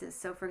practices.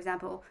 So for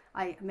example,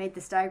 I made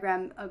this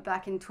diagram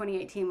back in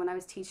 2018 when I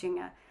was teaching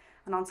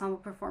an ensemble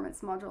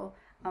performance module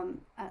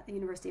at the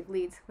University of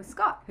Leeds with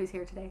Scott, who's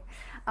here today.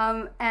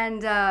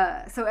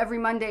 So every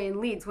Monday in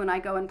Leeds, when I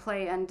go and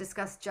play and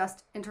discuss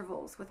just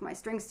intervals with my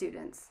string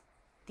students,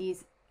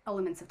 these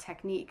elements of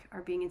technique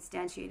are being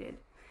instantiated.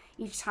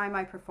 Each time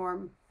I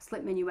perform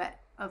slip minuet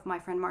of my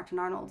friend Martin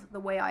Arnold, the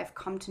way I've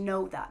come to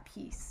know that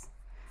piece,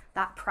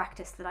 that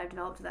practice that I've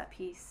developed of that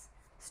piece,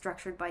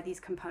 structured by these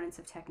components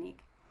of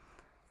technique.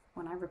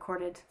 When I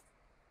recorded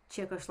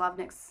Chieko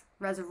Slavnik's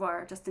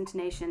Reservoir, just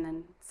intonation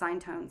and sign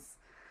tones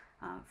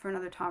for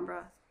another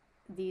timbre,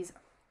 these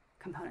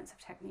components of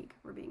technique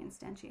were being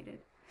instantiated.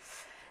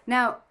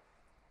 Now,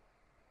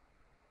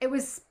 it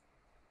was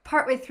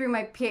partway through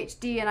my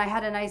PhD and I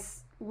had a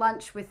nice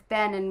lunch with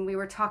Ben, and we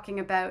were talking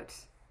about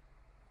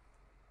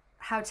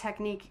how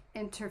technique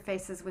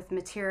interfaces with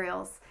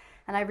materials.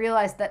 And I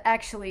realized that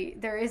actually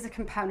there is a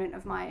component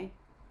of my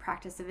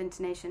practice of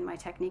intonation, my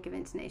technique of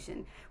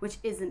intonation, which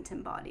isn't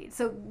embodied.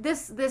 So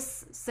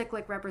this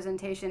cyclic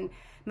representation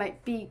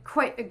might be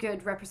quite a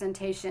good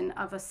representation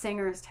of a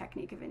singer's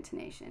technique of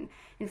intonation.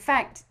 In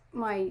fact,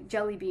 my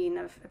jelly bean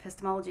of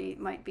epistemology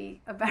might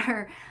be a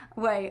better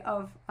way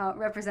of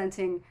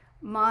representing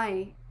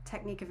my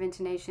technique of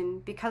intonation,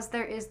 because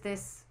there is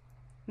this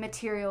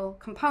material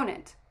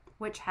component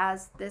which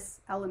has this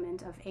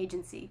element of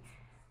agency,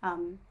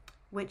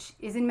 which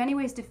is in many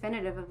ways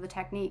definitive of the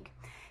technique,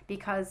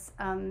 because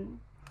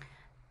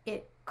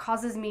it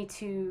causes me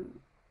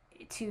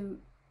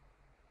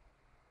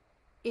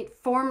it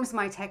forms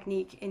my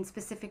technique in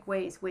specific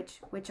ways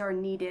which are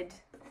needed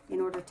in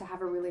order to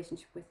have a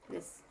relationship with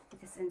this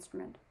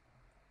instrument.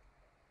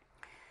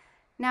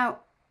 Now,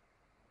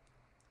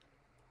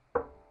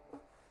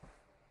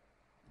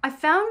 I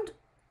found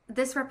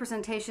this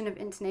representation of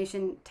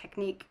intonation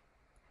technique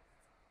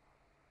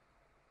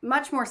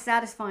much more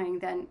satisfying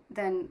than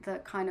the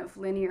kind of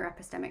linear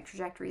epistemic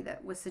trajectory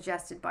that was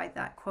suggested by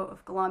that quote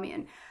of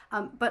Galamian.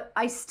 But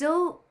I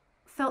still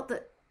felt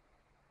that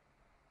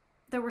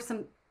there were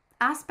some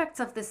aspects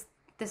of this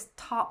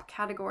top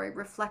category,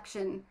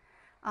 reflection,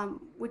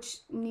 which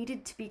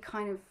needed to be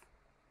kind of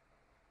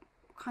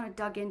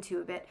dug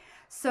into a bit.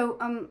 So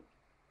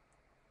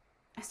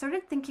I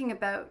started thinking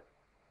about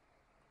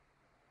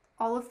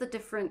all of the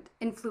different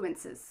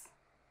influences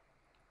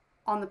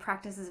on the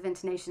practices of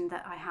intonation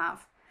that I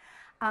have.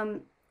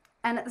 And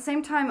at the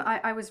same time,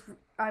 I was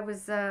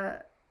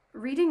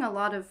reading a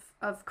lot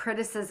of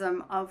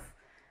criticism of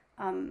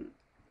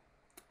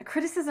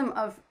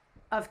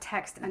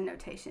text and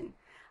notation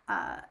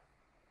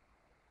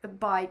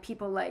by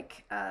people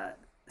like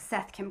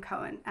Seth Kim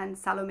Cohen and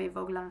Salome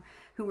Vauglin,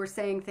 who were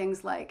saying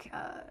things like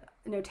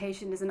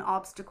notation is an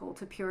obstacle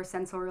to pure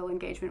sensorial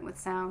engagement with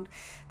sound,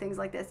 things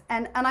like this.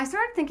 And I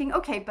started thinking,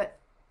 okay, but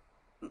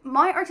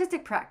my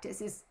artistic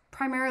practice is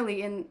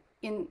primarily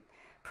in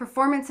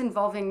performance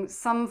involving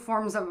some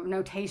forms of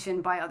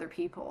notation by other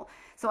people.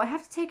 So I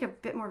have to take a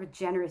bit more of a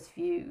generous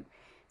view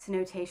to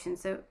notation.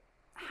 So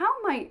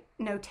how might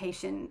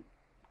notation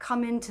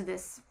come into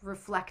this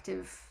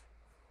reflective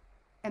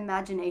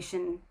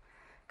imagination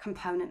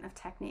component of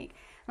technique?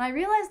 And I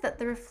realized that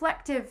the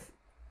reflective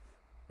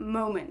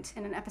moment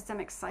in an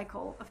epistemic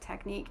cycle of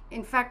technique,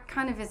 in fact,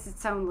 kind of is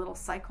its own little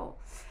cycle.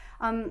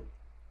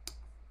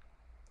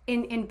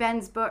 In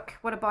Ben's book,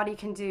 What a Body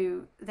Can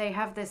Do, they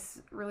have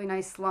this really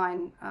nice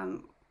line,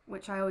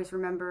 which I always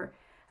remember,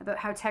 about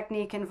how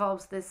technique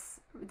involves this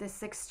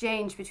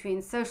exchange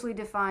between socially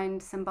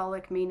defined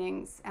symbolic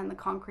meanings and the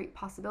concrete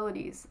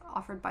possibilities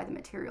offered by the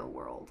material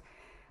world.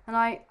 And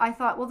I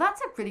thought, well,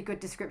 that's a really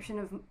good description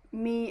of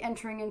me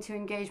entering into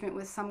engagement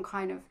with some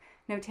kind of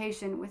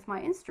notation with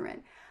my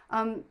instrument.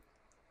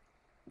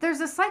 There's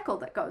a cycle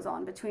that goes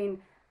on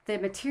between the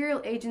material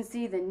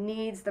agency, the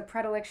needs, the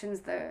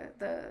predilections,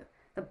 the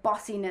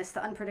bossiness, the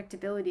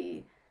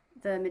unpredictability,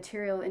 the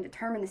material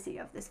indeterminacy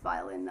of this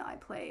violin that I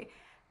play,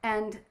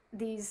 and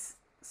these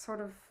sort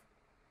of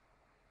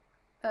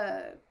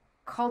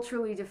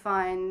culturally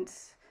defined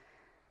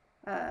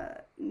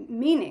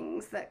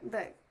meanings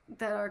that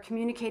are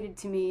communicated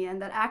to me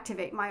and that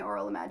activate my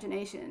oral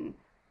imagination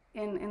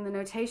in the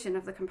notation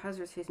of the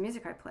composers whose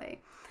music I play.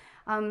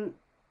 And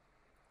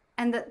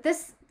that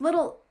this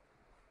little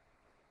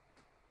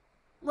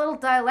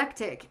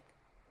dialectic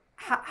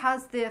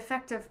has the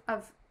effect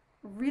of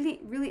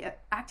really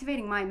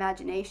activating my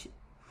imagination.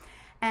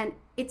 And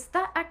it's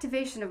that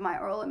activation of my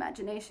oral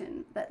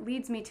imagination that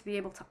leads me to be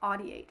able to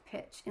audiate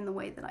pitch in the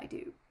way that I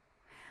do.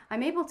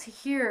 I'm able to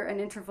hear an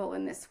interval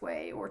in this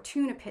way or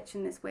tune a pitch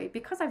in this way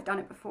because I've done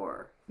it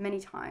before many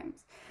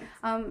times.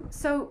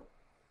 So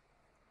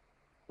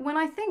when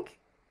I think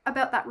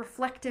about that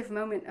reflective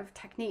moment of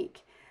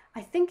technique,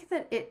 I think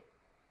that it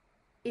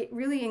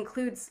really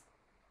includes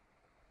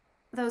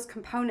those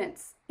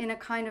components in a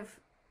kind of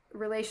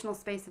relational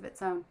space of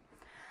its own.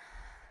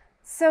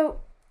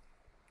 So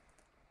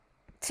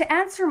to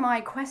answer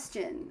my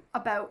question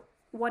about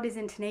what is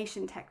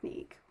intonation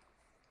technique,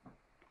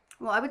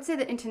 well, I would say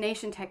that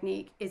intonation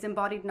technique is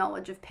embodied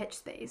knowledge of pitch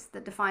space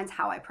that defines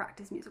how I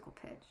practice musical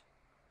pitch.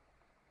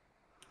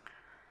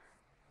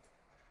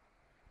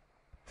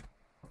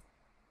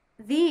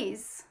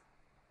 These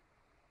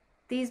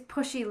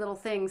pushy little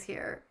things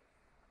here,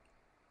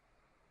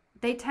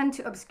 they tend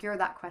to obscure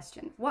that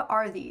question. What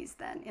are these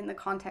then in the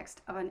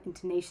context of an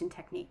intonation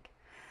technique?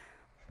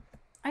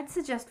 I'd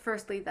suggest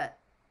firstly that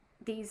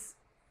these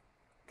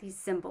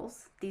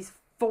symbols, these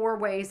 4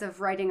 ways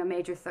of writing a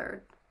major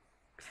third,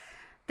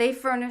 they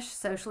furnish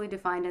socially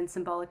defined and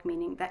symbolic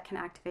meaning that can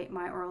activate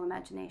my oral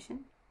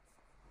imagination.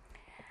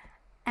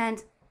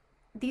 And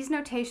these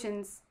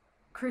notations,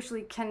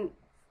 crucially,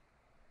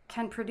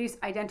 can produce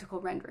identical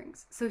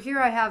renderings. So here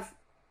I have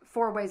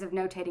 4 ways of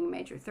notating a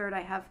major third.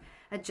 I have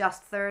a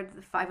just third,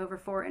 the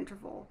 5/4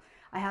 interval.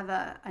 I have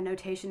a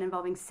notation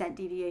involving cent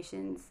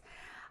deviations.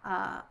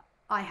 I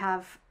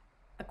have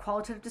a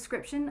qualitative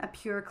description, a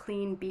pure,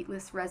 clean,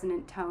 beatless,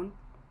 resonant tone.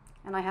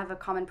 And I have a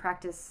common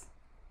practice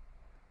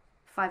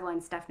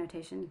 5-line staff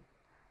notation,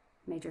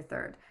 major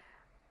third.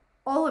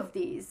 All of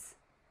these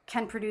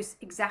can produce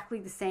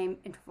exactly the same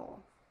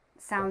interval.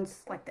 It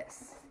sounds like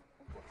this.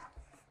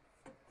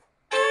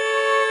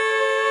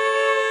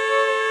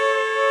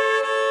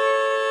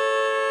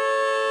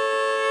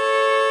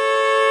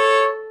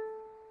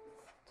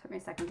 Took me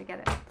a second to get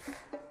it.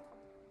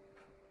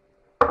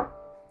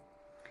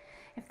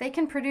 If they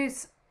can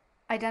produce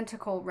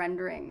identical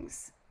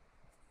renderings,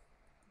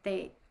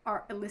 they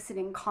are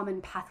eliciting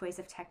common pathways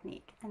of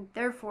technique, and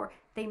therefore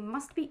they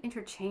must be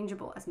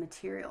interchangeable as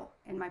material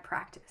in my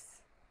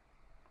practice.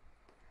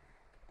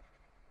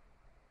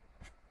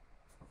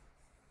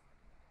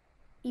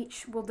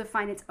 Each will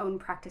define its own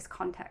practice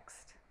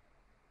context.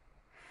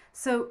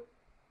 So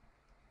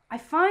I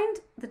find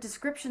the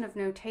description of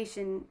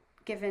notation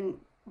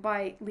given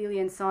by Lely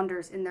and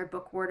Saunders in their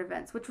book Word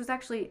Events, which was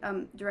actually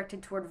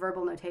directed toward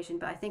verbal notation,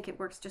 but I think it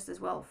works just as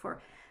well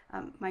for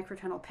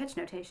microtonal pitch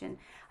notation.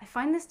 I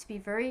find this to be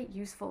very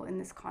useful in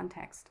this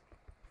context.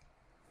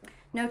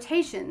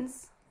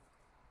 Notations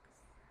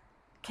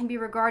can be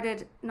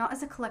regarded not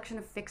as a collection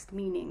of fixed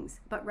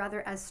meanings, but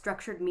rather as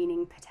structured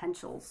meaning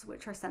potentials,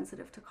 which are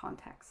sensitive to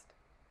context.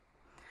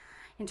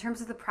 In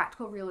terms of the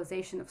practical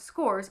realization of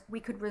scores, we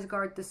could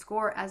regard the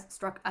score as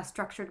a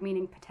structured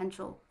meaning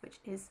potential, which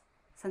is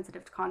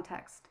sensitive to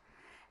context.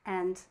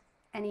 And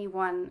any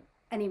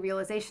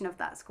realization of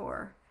that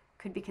score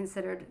could be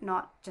considered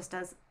not just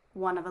as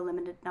one of a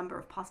limited number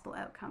of possible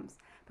outcomes,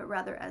 but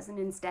rather as an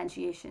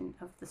instantiation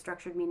of the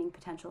structured meaning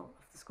potential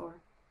of the score.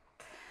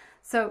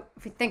 So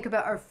if we think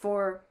about our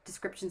 4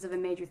 descriptions of a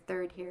major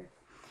third here,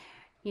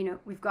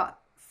 we've got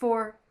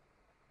 4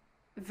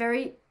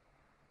 very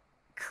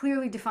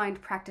clearly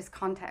defined practice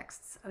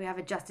contexts. We have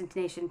a just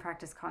intonation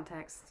practice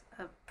context,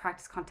 a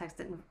practice context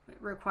that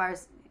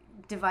requires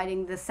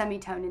dividing the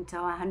semitone into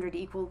 100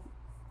 equal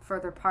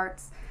further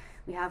parts.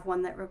 We have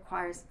one that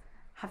requires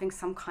having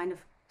some kind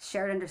of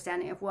shared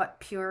understanding of what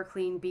pure,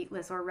 clean,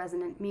 beatless, or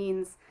resonant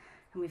means.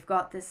 And we've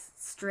got this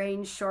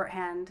strange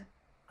shorthand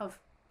of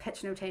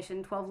pitch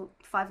notation,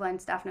 5-line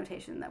staff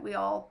notation that we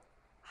all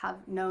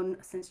have known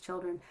since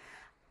children.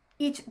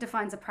 Each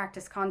defines a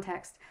practice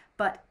context,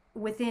 but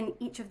within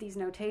each of these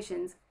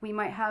notations, we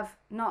might have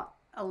not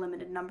a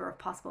limited number of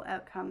possible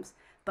outcomes,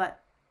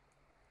 but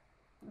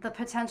the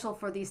potential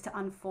for these to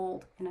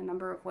unfold in a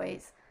number of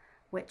ways,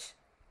 which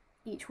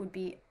each would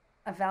be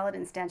a valid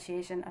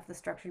instantiation of the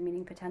structured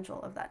meaning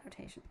potential of that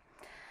notation.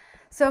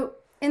 So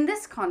in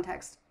this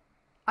context,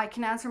 I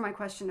can answer my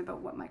question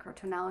about what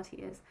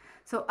microtonality is.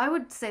 So I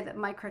would say that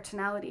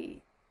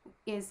microtonality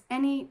is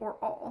any or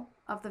all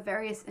of the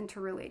various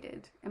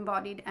interrelated,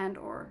 embodied and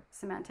or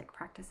semantic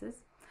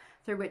practices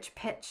through which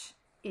pitch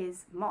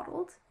is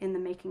modeled in the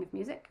making of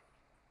music.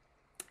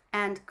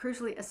 And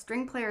crucially, a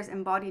string player's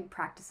embodied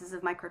practices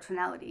of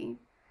microtonality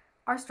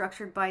are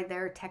structured by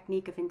their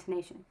technique of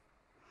intonation.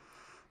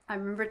 I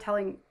remember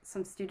telling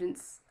some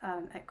students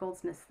at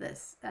Goldsmiths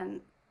this,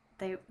 and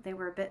they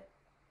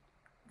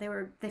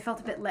felt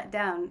a bit let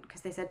down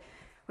because they said,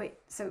 wait,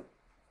 so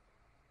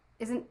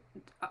isn't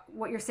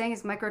what you're saying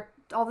is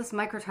all this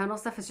microtonal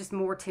stuff is just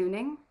more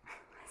tuning? I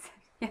said,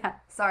 yeah,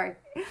 sorry,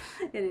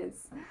 it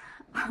is.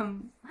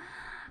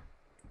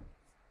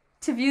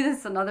 To view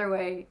this another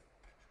way,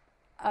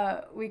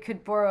 we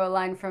could borrow a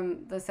line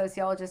from the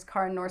sociologist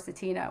Karen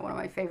Norsetina, one of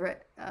my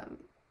favorite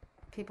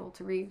people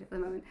to read at the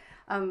moment.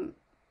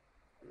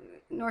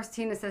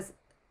 Norsetina says,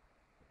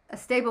 a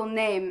stable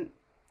name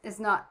is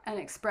not an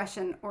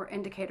expression or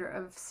indicator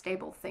of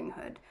stable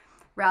thinghood.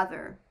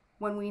 Rather,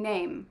 when we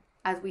name,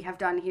 as we have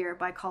done here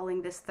by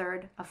calling this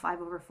third a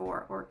 5/4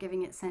 or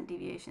giving it cent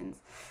deviations,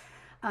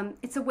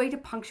 it's a way to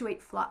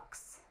punctuate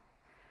flux,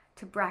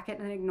 to bracket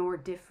and ignore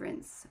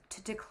difference,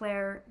 to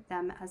declare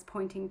them as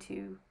pointing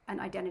to an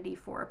identity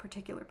for a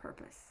particular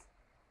purpose.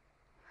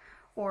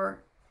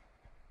 Or,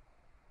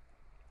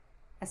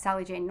 as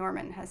Sally Jane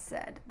Norman has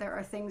said, there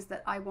are things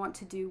that I want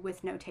to do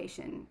with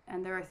notation,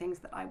 and there are things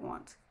that I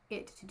want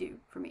it to do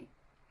for me.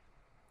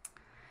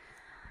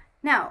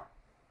 Now,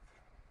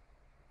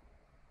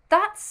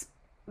 that's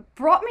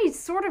brought me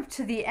sort of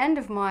to the end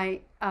of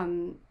my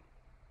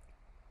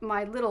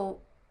my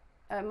little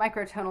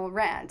microtonal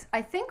rant.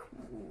 I think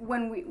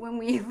when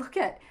we look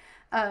at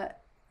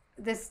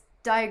this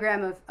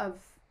diagram of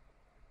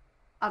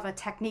a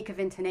technique of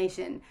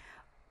intonation,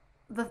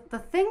 the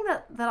thing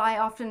that I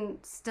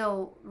often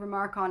still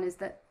remark on is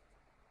that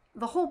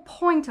the whole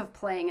point of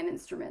playing an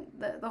instrument,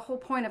 the whole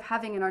point of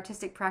having an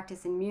artistic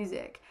practice in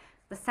music,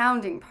 the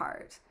sounding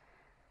part,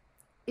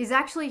 is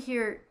actually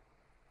here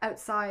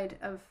outside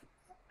of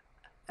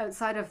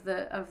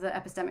the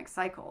epistemic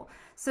cycle.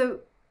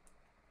 So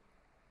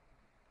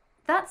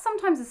that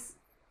sometimes is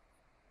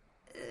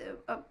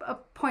a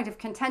point of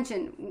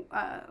contention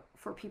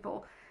for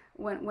people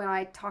when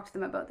I talk to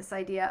them about this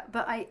idea.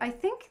 But I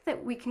think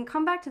that we can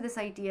come back to this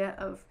idea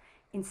of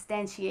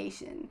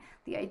instantiation,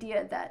 the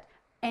idea that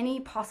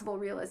any possible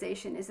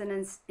realization is an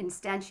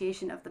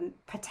instantiation of the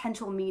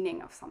potential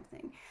meaning of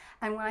something.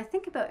 And when I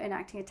think about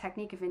enacting a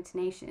technique of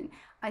intonation,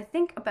 I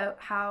think about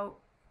how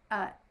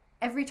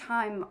every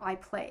time I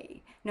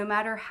play, no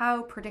matter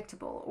how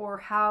predictable or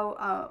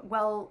how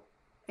well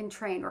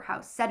entrained or how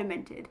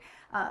sedimented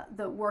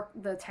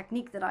the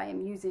technique that I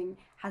am using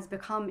has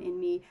become in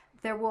me,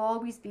 there will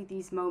always be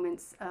these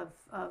moments of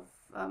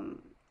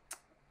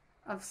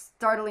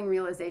startling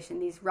realization,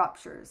 these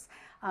ruptures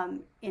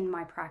in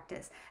my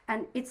practice.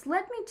 And it's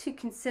led me to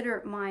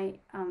consider my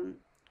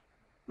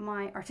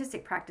my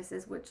artistic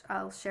practices, which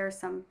I'll share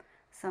some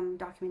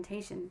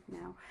documentation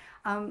now.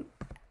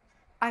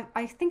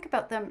 I think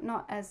about them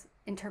not as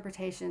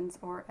interpretations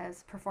or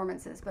as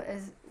performances, but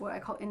as what I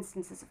call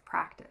instances of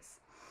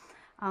practice.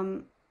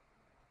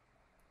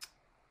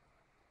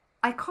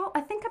 I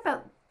think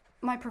about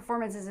my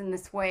performances in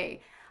this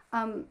way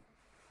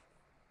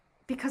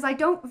because I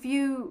don't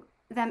view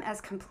them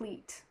as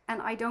complete, and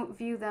I don't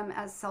view them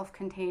as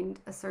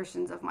self-contained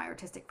assertions of my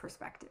artistic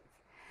perspective.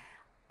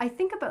 I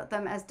think about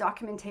them as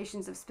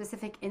documentations of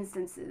specific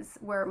instances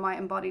where my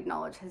embodied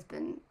knowledge has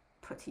been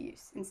put to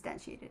use,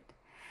 instantiated.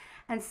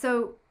 And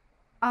so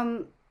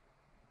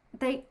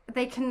they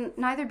can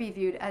neither be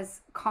viewed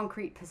as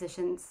concrete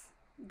positions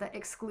that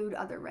exclude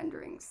other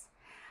renderings.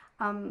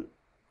 I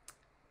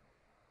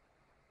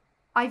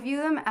view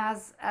them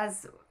as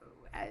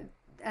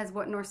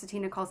what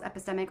Norsetina calls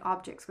epistemic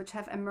objects, which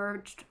have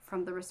emerged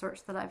from the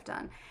research that I've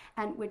done,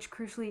 and which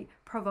crucially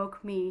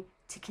provoke me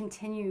to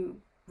continue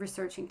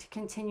researching, to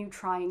continue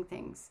trying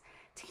things,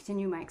 to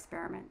continue my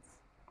experiments.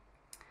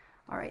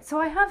 All right, so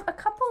I have a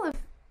couple of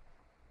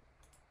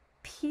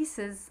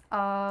pieces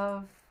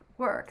of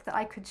work that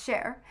I could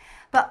share,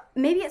 but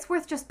maybe it's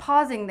worth just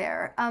pausing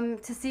there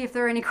to see if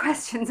there are any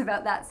questions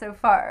about that so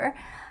far.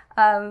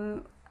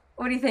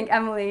 What do you think,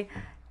 Emily?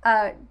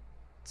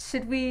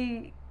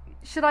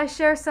 Should I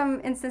share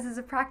some instances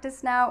of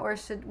practice now, or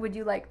would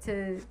you like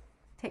to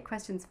take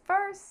questions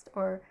first,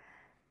 or?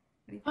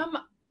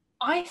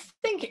 I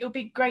think it would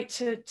be great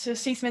to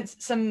see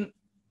some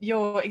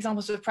your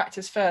examples of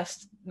practice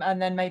first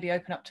and then maybe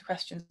open up to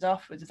questions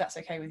afterwards, if that's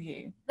okay with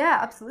you. Yeah,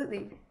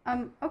 absolutely.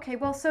 Okay,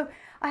 well, so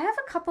I have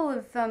a couple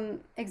of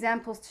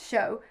examples to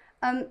show.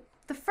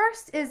 The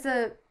first is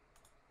a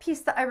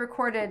piece that I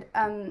recorded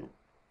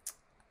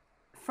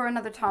for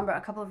another timbre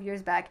a couple of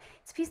years back.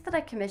 It's a piece that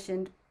I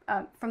commissioned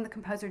from the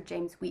composer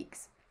James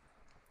Weeks.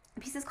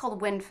 The piece is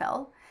called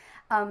Windfell.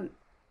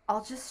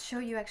 I'll just show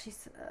you actually,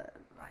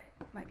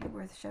 might be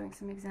worth showing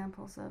some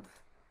examples of,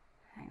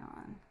 hang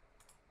on,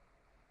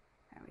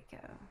 there we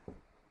go.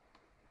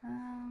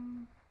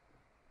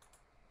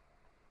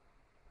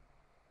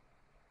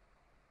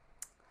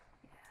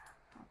 Yeah,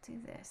 I'll do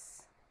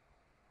this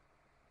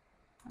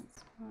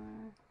once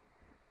more.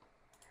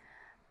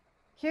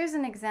 Here's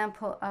an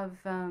example of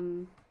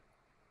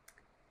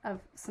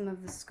some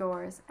of the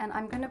scores, and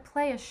I'm going to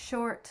play a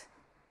short.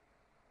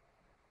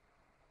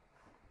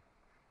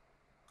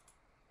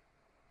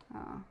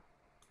 Oh,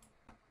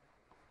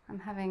 I'm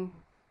having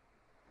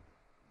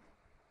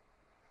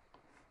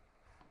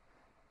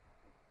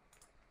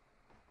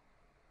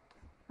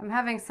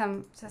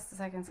some, just a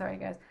second, sorry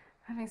guys,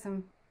 I'm having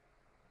some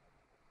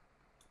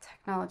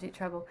technology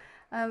trouble.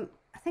 I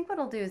think what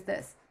I'll do is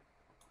this,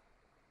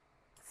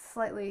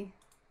 slightly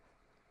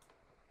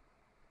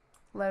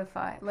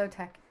lo-fi,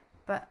 low-tech,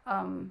 but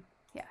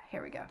yeah,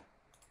 here we go.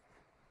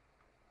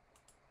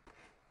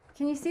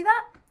 Can you see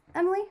that,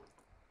 Emily?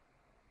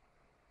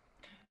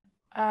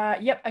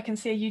 Yep, I can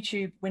see a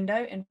YouTube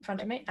window in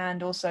front of me,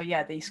 and also,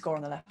 yeah, the score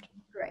on the left.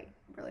 Great,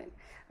 brilliant.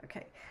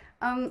 Okay,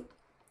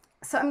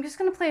 so I'm just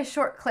going to play a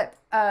short clip.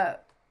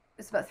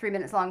 It's about 3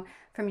 minutes long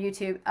from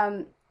YouTube.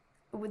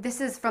 This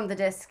is from the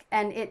disc,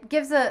 and it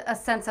gives a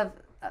sense of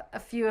a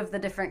few of the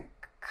different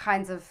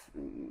kinds of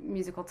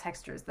musical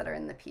textures that are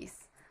in the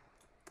piece.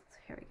 So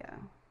here we go.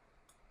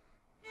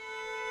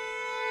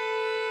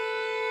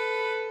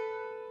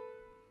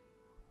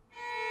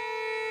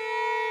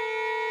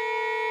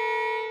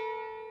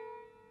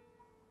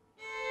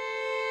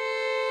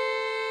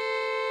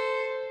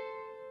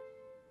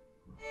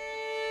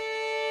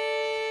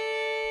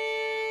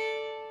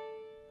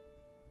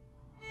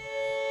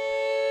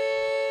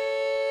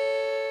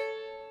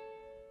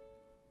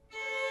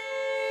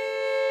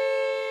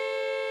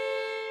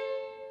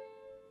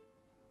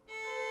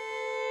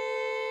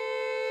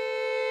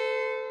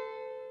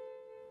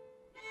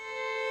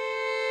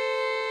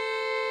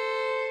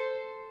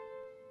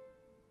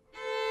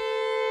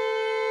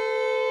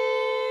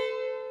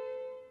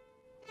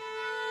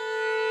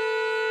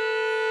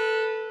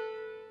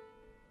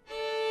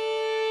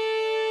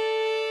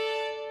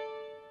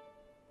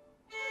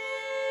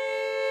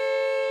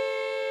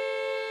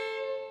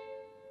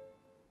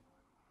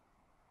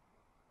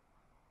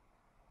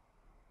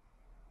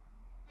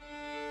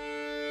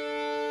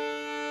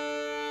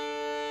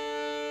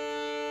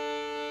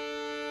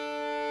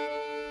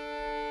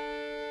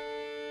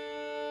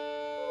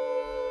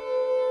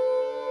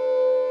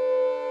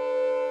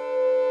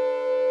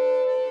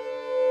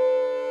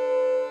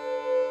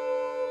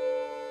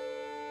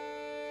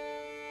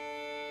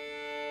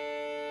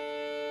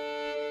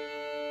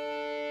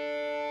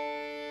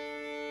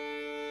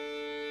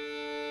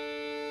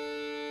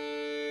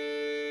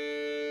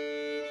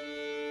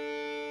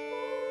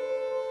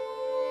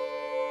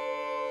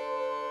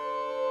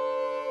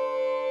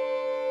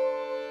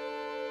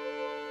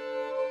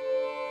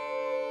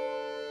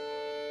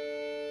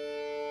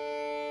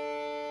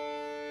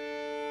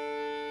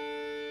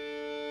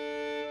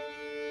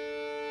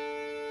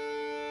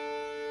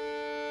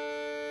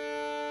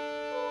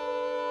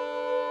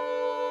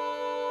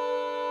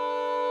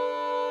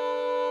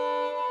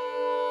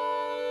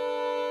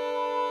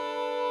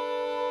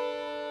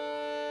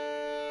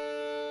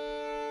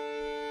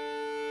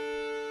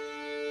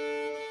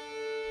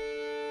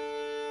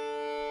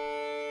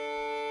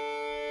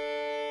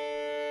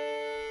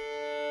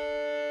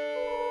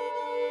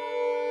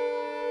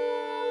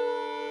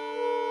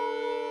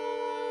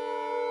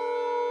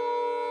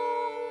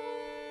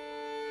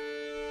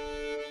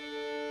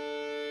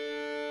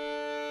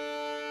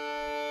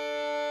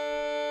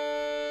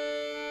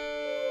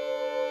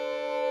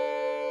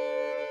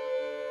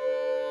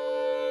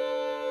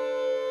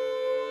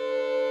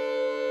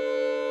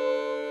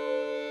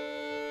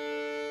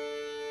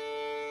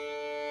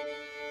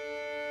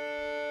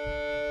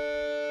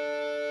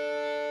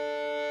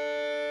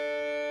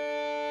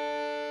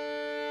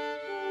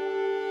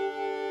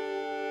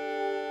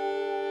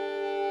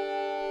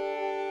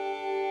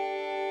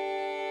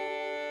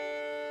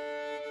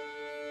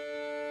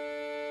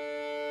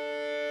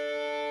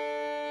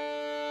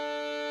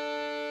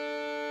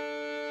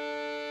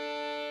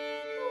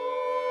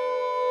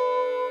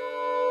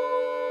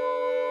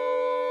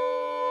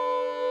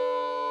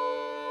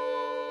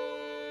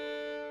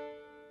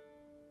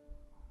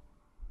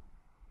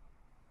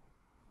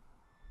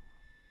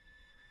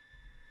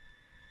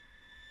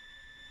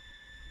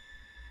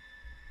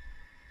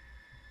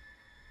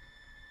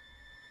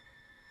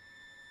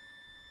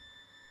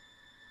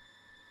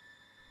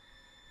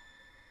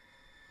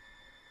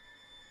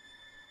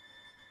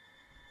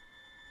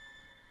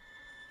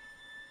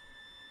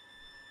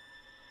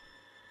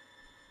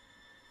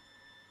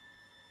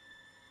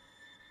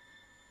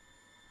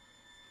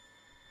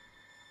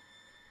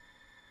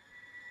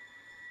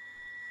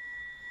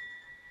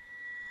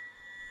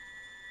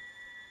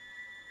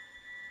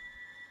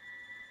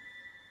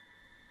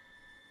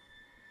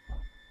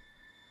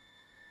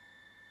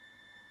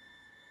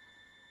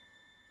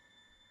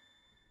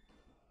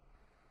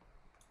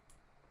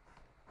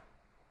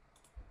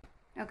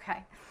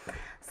 Okay.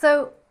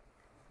 So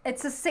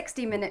it's a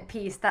 60-minute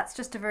piece. That's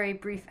just a very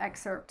brief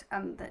excerpt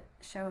that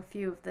show a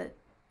few of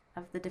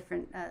the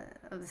different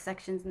of the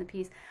sections in the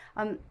piece.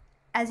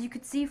 As you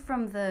could see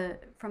from the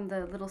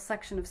little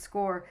section of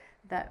score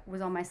that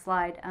was on my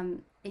slide,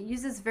 it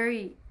uses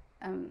very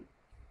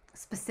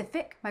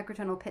specific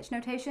microtonal pitch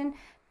notation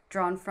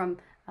drawn from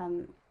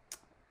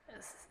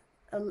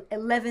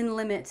 11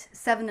 limit,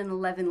 7 and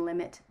 11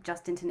 limit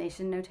just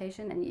intonation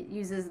notation, and it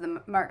uses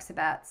the Mark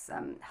Sabat's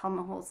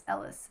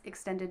Helmholtz-Ellis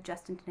extended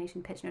just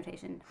intonation pitch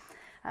notation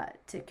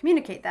to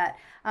communicate that.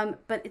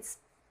 But it's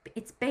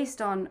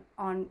based on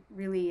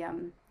really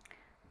on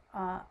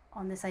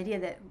this idea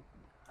that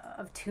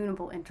of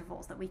tunable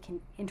intervals that we can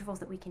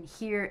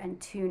hear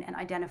and tune and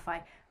identify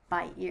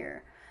by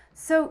ear.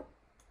 So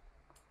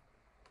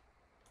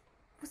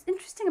what's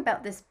interesting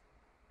about this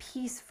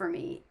piece for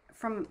me,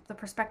 from the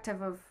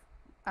perspective of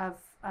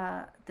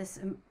this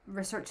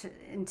research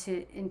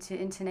into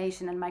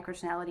intonation and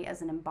microtonality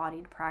as an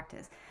embodied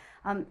practice,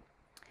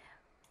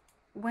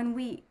 when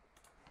we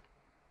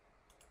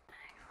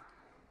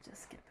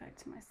just get back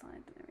to my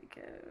slide, there we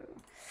go.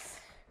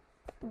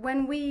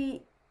 When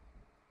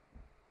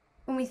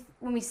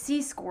we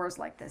see scores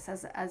like this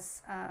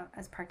as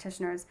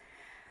practitioners,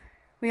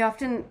 we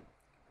often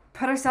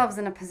put ourselves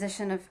in a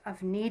position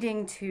of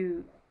needing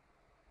to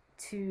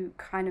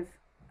kind of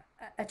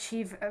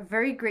achieve a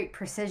very great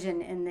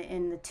precision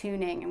in the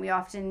tuning, and we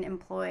often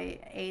employ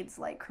aids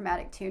like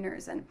chromatic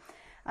tuners. And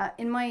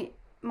in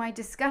my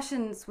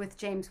discussions with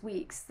James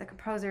Weeks, the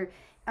composer,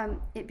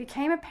 it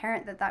became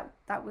apparent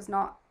that was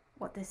not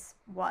what this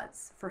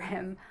was for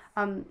him.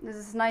 There's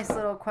this nice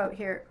little quote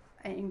here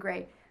in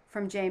gray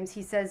from James.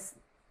 He says,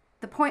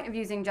 "The point of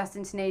using just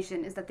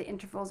intonation is that the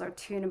intervals are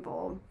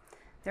tunable.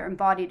 They're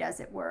embodied, as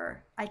it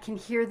were. I can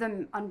hear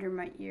them under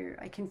my ear.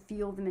 I can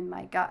feel them in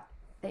my gut.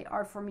 They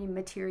are for me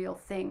material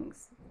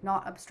things,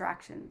 not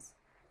abstractions,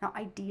 not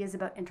ideas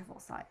about interval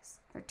size.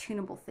 They're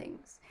tunable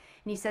things."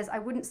 And he says, "I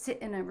wouldn't sit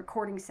in a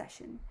recording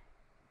session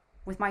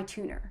with my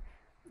tuner.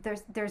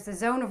 There's a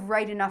zone of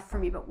right enough for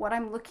me, but what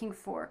I'm looking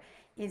for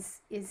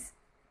is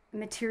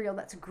material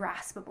that's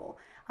graspable.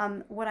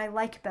 What I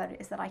like about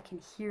it is that I can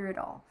hear it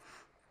all."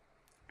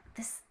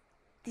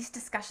 These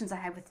discussions I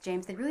had with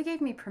James, they really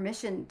gave me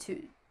permission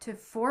to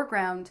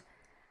foreground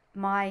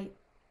my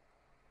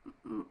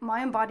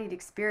embodied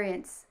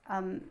experience,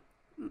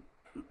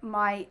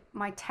 my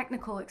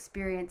technical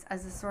experience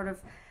as a sort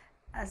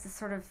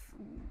of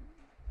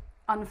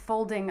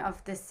unfolding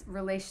of this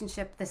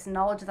relationship, this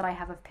knowledge that I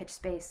have of pitch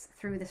space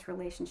through this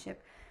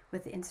relationship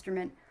with the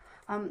instrument.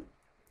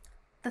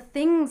 The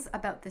things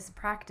about this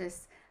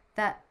practice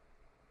that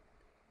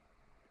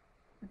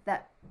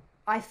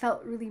I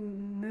felt really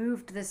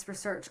moved this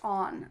research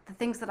on, the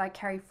things that I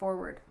carry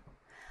forward,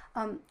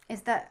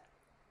 is that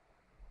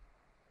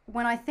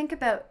when I think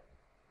about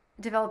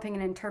developing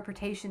an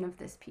interpretation of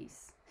this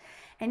piece,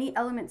 any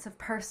elements of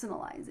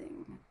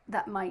personalizing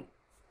that might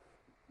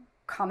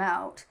come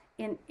out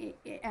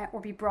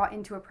or be brought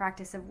into a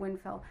practice of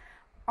Windfell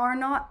are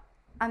not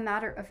a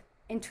matter of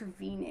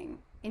intervening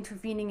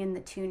in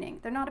the tuning.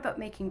 They're not about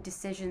making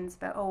decisions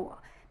about, oh,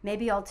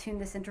 maybe I'll tune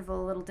this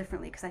interval a little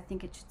differently because I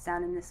think it should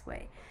sound in this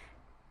way.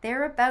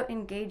 They're about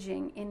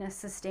engaging in a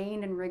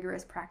sustained and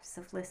rigorous practice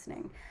of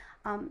listening.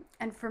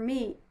 And for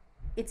me,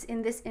 it's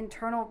in this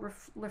internal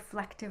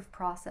reflective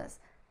process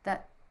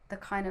that the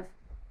kind of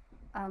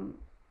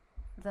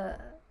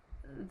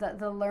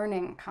the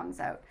learning comes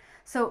out.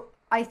 So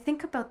I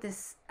think about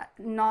this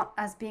not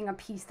as being a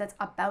piece that's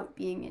about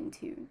being in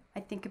tune. I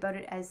think about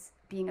it as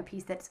being a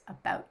piece that's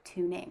about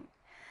tuning.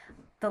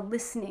 The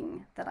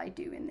listening that I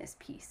do in this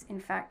piece, in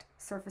fact,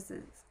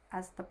 surfaces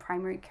as the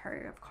primary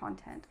carrier of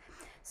content.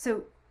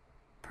 So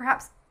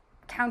perhaps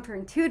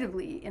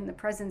counterintuitively, in the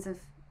presence of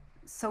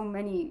so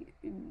many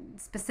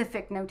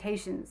specific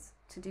notations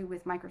to do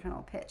with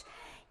microtonal pitch,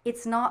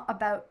 it's not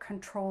about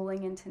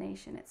controlling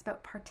intonation, it's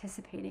about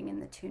participating in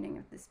the tuning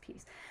of this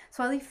piece.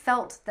 So I really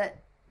felt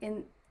that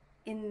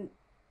in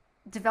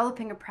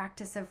developing a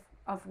practice of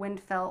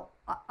Windfell,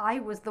 I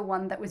was the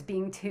one that was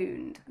being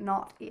tuned,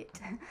 not it.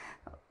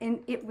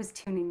 It was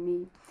tuning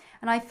me.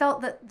 And I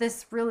felt that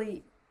this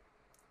really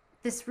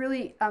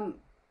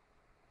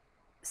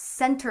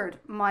centered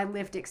my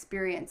lived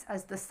experience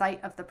as the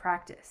site of the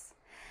practice.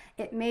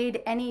 It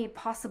made any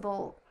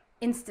possible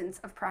instance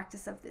of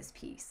practice of this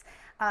piece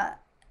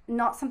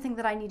not something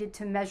that I needed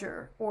to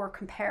measure or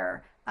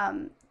compare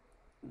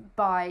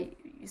by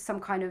some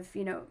kind of,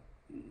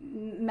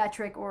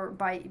 metric or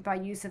by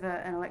use of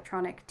an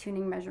electronic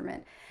tuning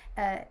measurement.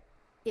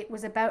 It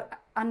was about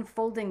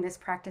unfolding this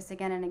practice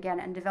again and again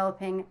and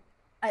developing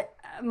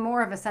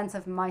more of a sense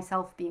of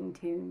myself being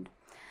tuned.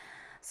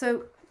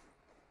 So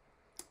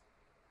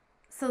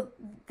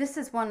this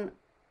is one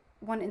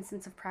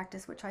instance of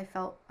practice which I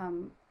felt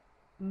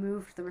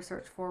moved the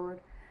research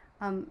forward.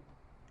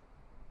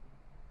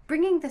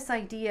 Bringing this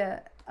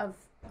idea of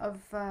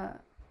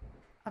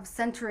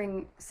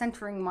centering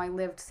my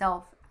lived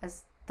self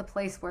as the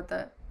place where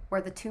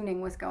the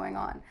tuning was going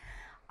on.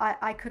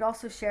 I could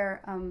also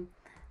share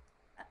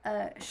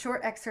a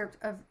short excerpt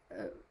of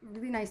a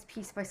really nice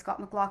piece by Scott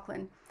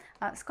McLaughlin.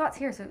 Scott's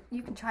here, so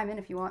you can chime in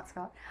if you want,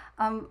 Scott.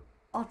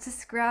 I'll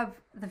just grab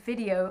the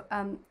video.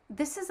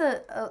 This is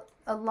a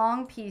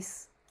long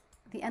piece,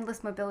 The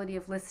Endless Mobility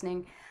of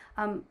Listening,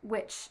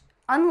 which,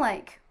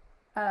 unlike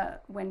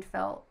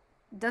Windfell,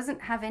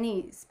 doesn't have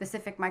any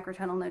specific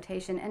microtonal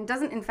notation and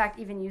doesn't, in fact,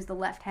 even use the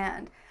left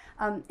hand.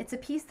 It's a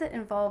piece that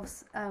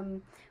involves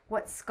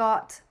what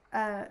Scott,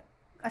 a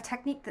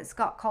technique that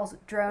Scott calls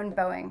drone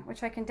bowing,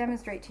 which I can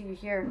demonstrate to you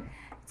here.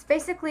 It's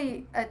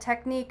basically a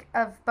technique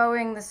of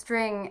bowing the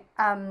string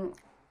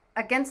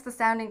against the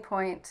sounding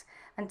point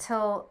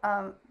until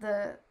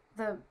the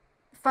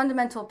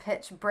fundamental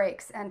pitch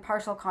breaks and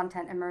partial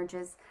content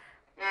emerges.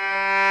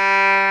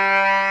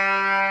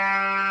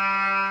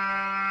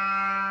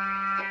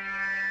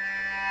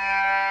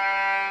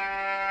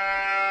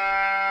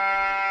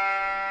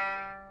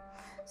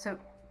 So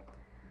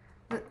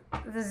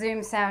the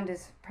zoom sound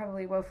is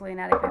probably woefully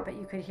inadequate, but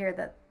you could hear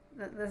that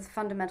the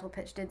fundamental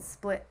pitch did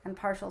split and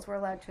partials were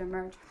allowed to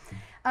emerge.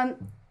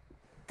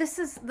 This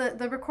is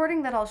the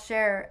recording that I'll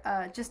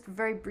share, just a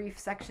very brief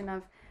section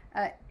of,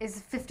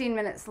 is 15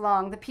 minutes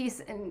long. The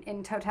piece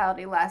in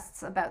totality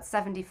lasts about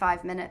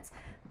 75 minutes,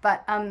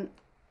 but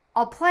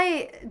I'll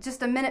play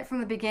just a minute from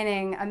the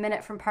beginning, a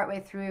minute from partway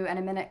through, and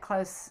a minute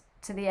close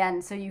to the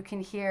end, so you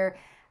can hear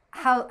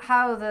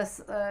how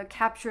this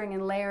capturing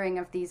and layering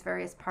of these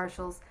various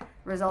partials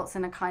results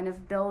in a kind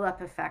of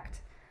build-up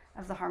effect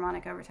of the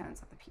harmonic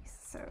overtones of the piece.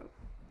 So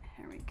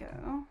here we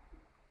go.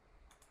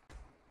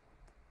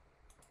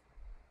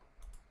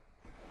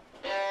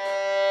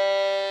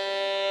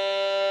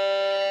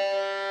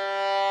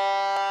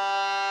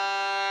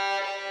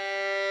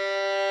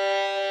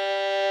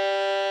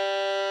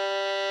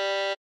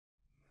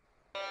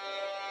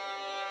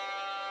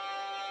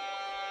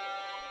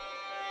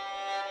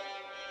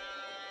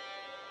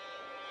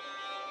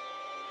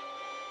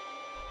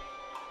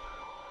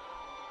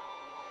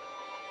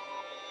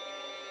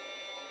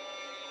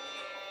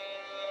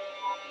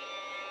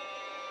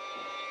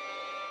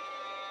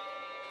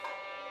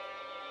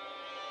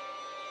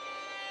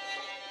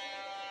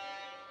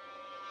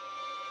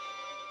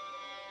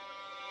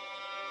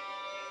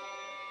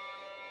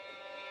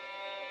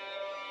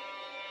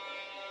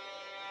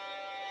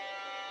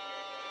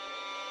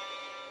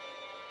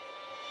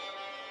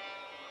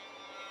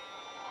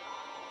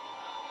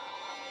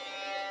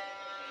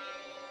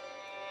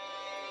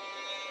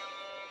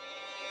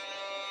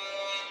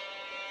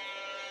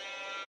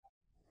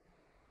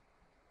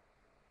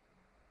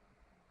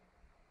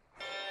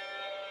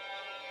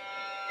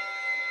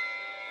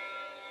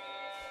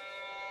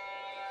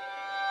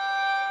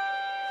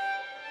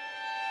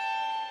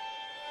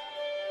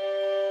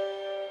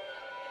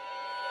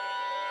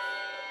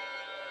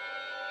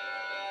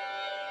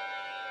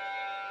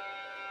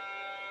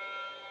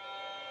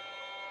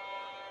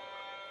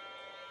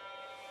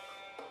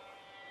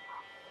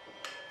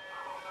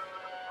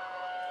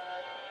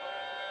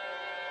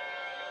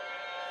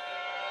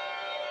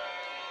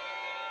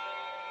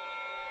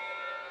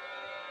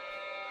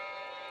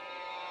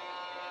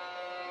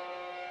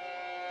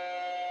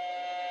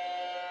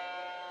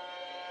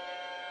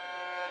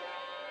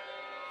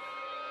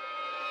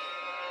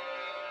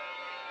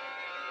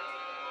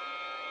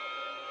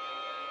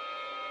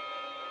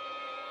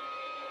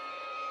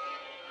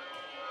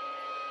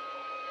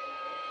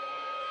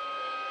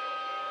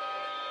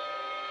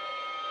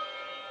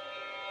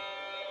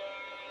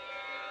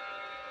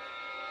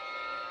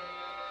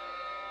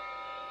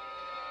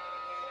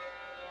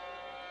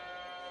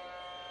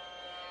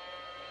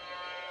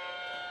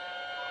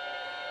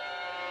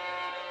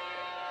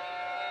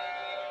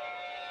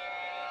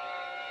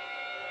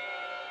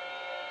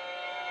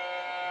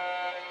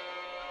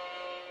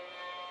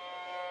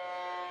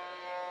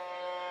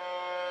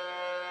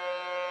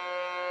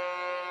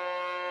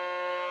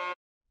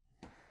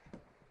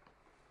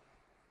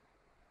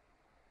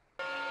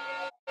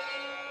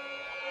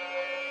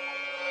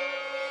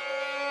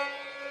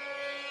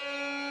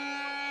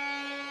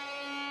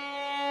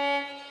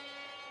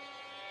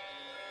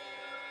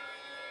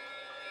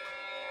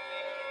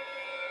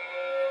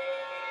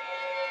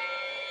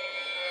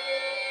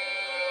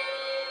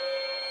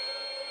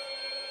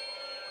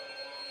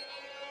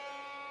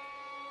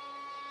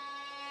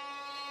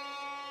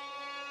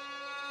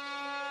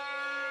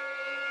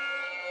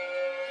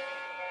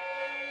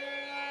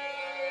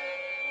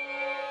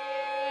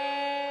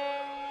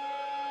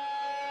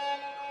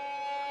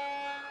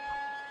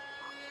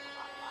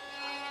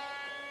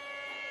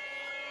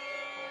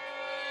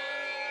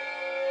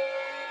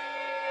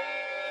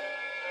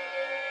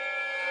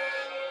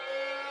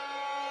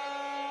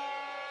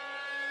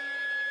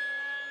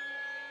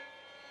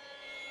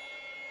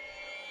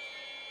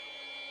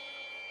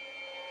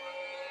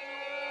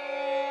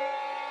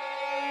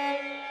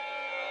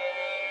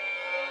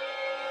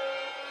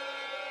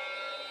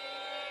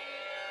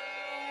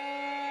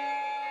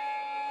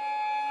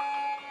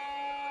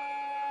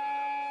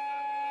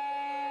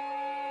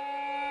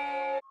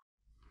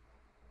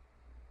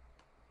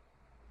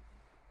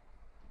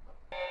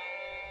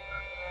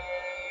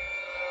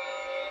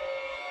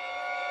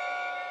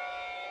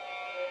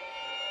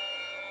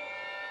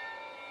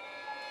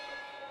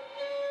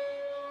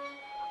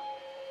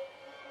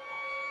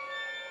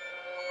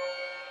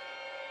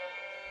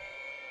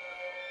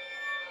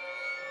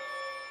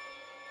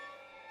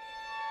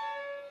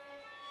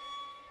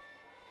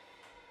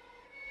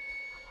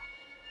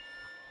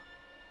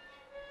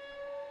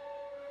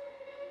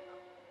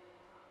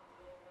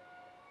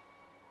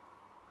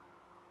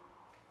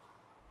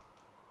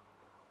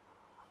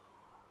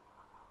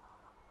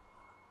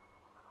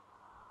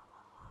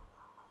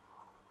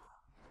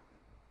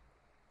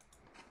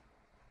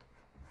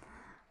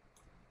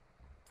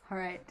 All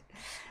right.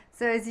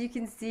 So as you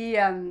can see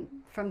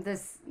from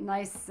this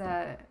nice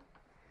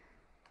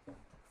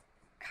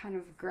kind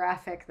of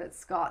graphic that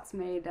Scott's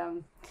made,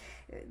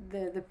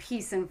 the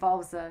piece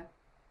involves a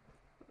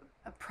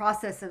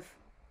process of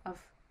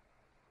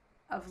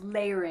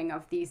layering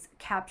of these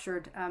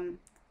captured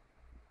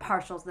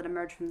partials that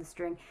emerge from the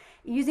string,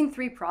 using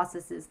three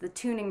processes: the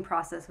tuning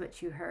process,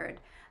 which you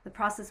heard, the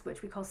process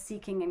which we call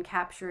seeking and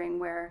capturing,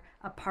 where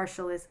a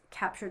partial is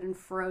captured and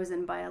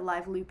frozen by a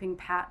live looping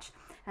patch,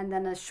 and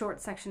then a short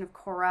section of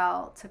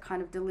chorale to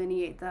kind of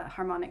delineate the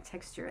harmonic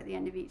texture at the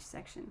end of each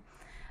section.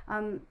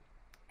 And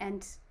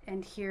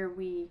here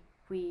we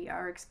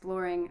are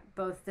exploring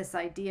both this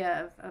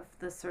idea of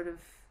the sort of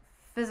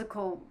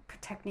physical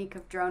technique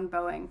of drone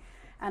bowing,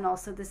 and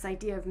also this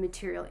idea of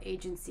material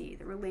agency,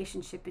 the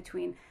relationship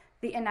between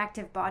the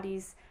inactive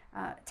body's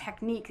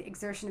technique,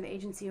 exertion of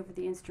agency over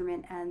the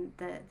instrument, and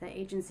the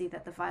agency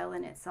that the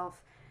violin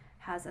itself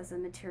has as a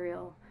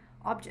material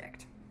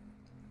object.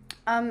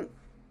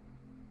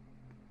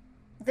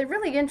 The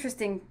really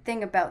interesting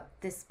thing about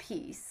this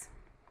piece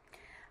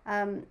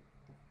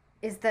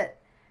is that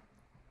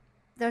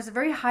there's a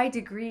very high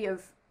degree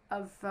of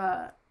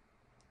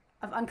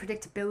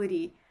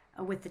unpredictability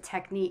with the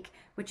technique,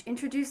 which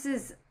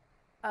introduces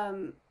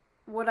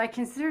what I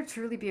consider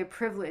to really be a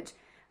privilege,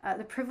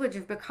 the privilege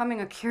of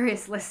becoming a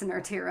curious listener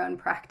to your own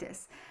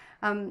practice.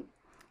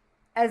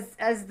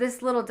 As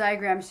this little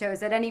diagram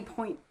shows, at any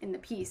point in the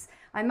piece,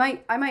 I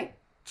might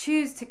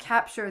choose to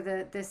capture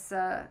this.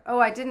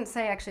 I didn't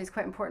say, actually, it's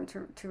quite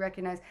important to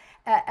recognize.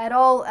 At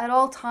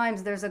all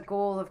times, there's a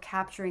goal of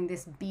capturing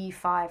this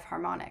B5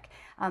 harmonic.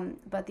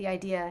 But the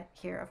idea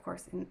here, of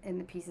course, in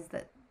the piece is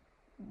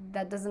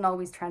that doesn't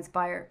always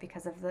transpire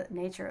because of the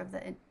nature of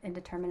the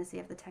indeterminacy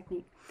of the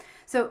technique.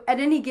 So at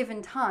any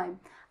given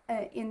time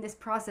in this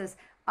process,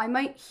 I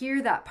might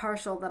hear that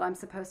partial that I'm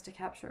supposed to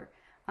capture,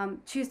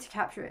 choose to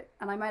capture it,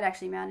 and I might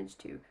actually manage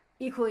to.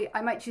 Equally,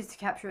 I might choose to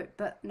capture it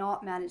but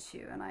not manage to,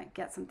 and I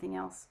get something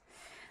else.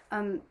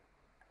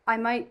 I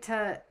might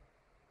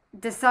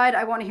decide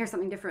I want to hear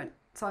something different,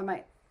 so I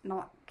might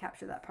not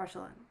capture that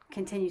partial and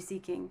continue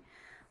seeking.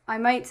 I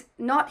might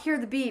not hear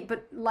the B,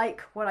 but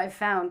like what I've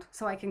found,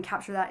 so I can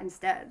capture that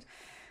instead.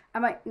 I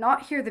might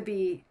not hear the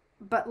B,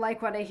 but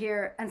like what I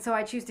hear, and so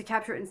I choose to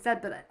capture it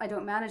instead, but I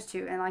don't manage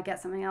to, and I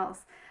get something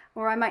else.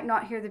 Or I might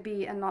not hear the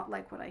B and not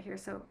like what I hear,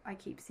 so I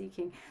keep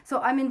seeking. So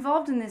I'm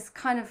involved in this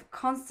kind of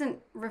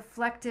constant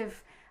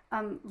reflective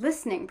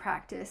listening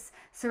practice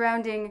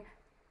surrounding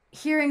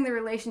hearing the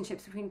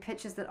relationships between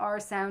pitches that are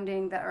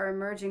sounding, that are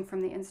emerging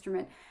from the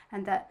instrument,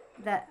 and that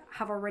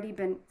have already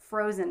been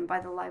frozen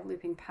by the live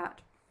looping patch.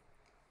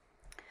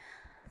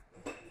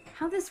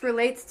 How this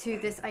relates to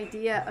this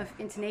idea of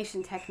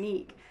intonation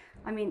technique.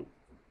 I mean,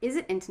 is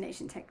it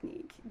intonation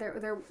technique?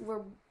 There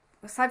were,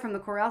 aside from the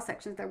chorale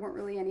sections, there weren't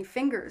really any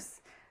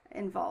fingers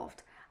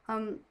involved.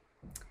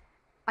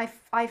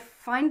 I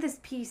find this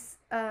piece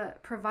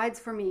provides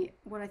for me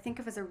what I think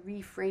of as a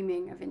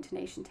reframing of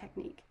intonation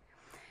technique,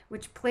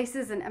 which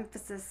places an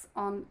emphasis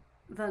on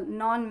the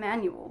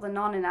non-manual, the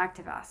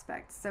non-inactive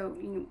aspect. So,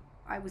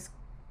 I was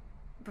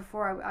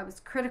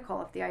critical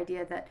of the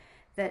idea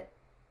that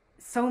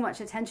so much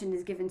attention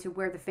is given to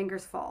where the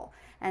fingers fall,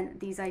 and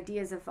these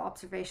ideas of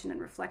observation and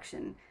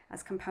reflection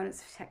as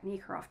components of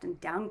technique are often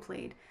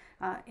downplayed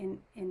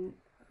in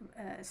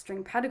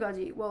string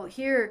pedagogy. Well,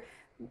 here,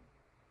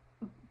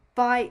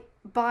 by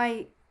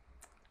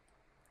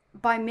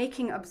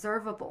making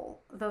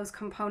observable those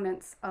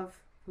components of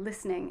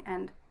listening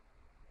and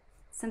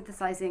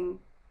synthesizing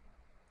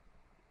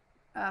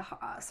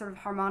sort of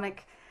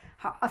harmonic,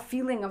 a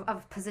feeling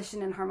of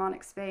position in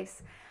harmonic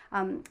space,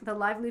 the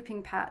live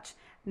looping patch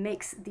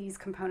makes these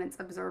components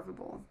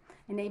observable,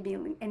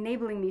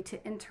 enabling me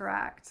to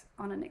interact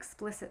on an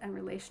explicit and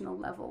relational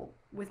level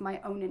with my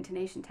own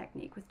intonation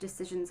technique, with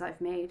decisions I've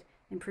made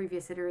in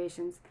previous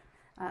iterations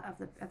of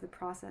the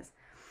process.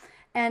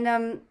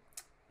 And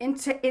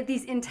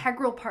these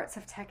integral parts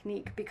of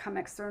technique become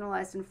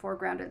externalized and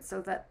foregrounded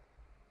so that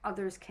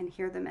others can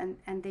hear them,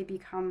 and they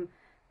become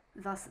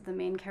thus the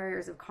main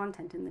carriers of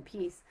content in the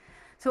piece.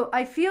 So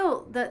I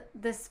feel that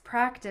this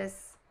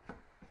practice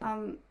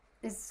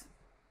is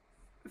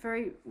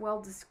very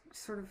well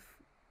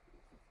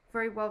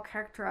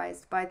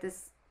characterized by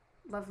this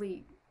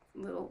lovely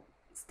little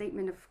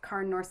statement of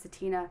Karin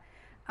Norsetina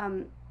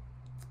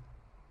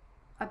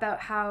about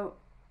how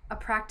a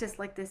practice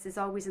like this is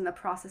always in the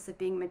process of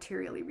being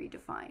materially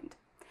redefined,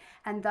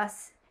 and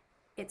thus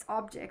its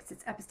objects,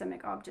 its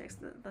epistemic objects,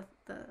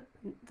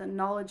 the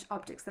knowledge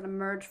objects that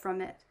emerge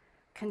from it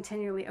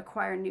continually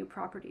acquire new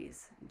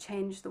properties and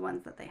change the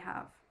ones that they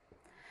have.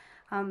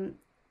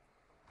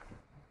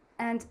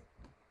 And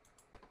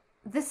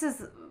this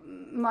is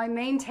my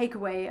main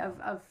takeaway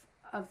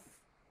of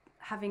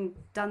having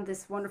done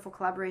this wonderful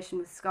collaboration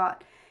with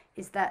Scott,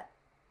 is that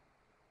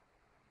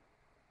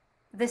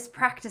this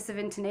practice of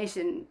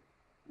intonation,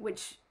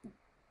 which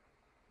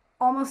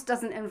almost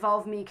doesn't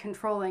involve me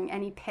controlling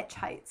any pitch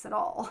heights at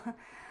all,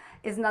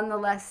 is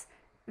nonetheless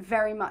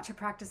very much a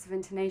practice of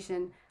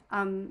intonation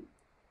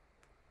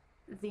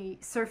the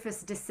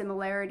surface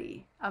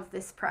dissimilarity of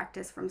this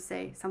practice from,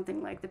 say,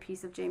 something like the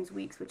piece of James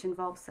Weeks, which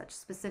involves such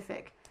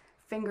specific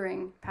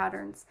fingering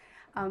patterns,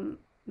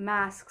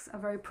 masks a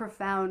very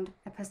profound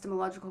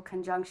epistemological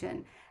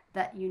conjunction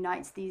that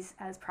unites these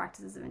as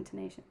practices of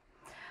intonation.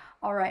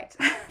 All right,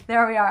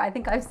 there we are. I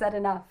think I've said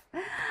enough.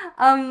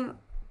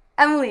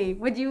 Emily,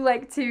 would you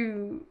like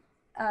to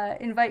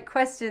invite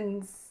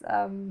questions?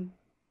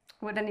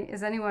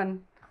 Is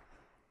anyone?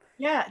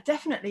 Yeah,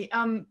 definitely.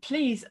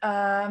 Please,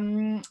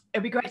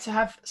 it'd be great to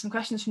have some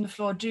questions from the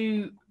floor.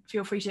 Do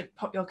feel free to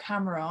pop your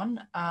camera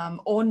on,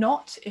 or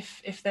not,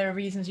 if there are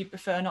reasons you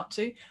prefer not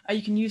to.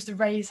 You can use the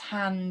raise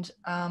hand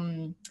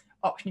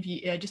option. If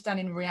you just down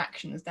in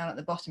reactions down at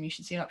the bottom, you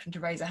should see an option to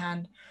raise a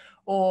hand,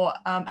 or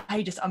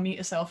hey, just unmute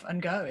yourself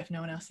and go if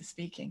no one else is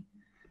speaking.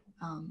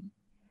 And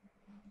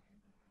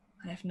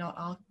if not,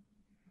 I'll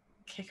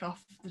kick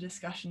off the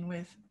discussion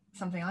with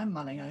something I'm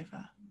mulling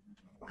over.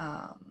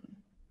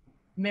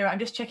 Mira, I'm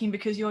just checking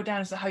because you're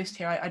down as the host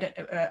here. I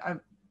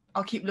don't.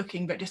 I'll keep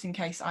looking, but just in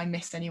case I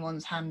missed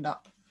anyone's hand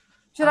up.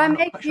 Should I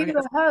make you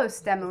the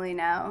host, Emily?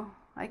 Now,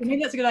 maybe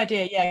that's a good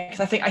idea. Yeah,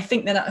 because I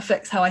think that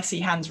affects how I see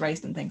hands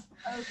raised and things.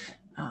 Okay.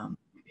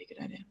 Maybe a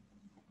good idea.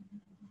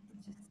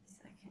 Just a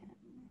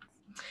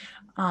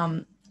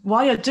second.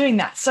 While you're doing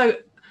that, so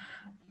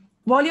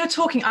while you're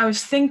talking, I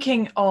was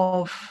thinking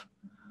of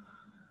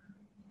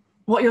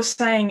what you're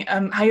saying,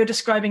 how you're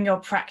describing your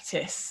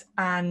practice,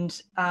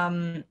 and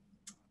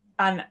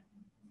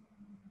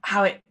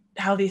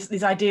how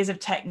these ideas of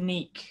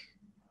technique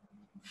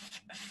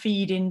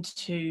feed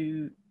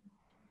into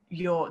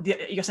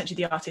essentially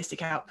the artistic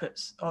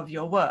outputs of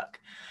your work,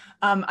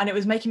 and it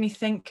was making me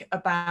think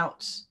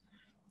about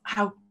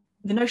how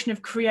the notion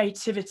of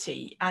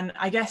creativity, and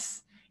I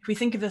guess if we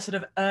think of the sort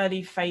of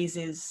early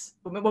phases,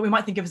 what we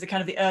might think of as the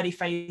kind of the early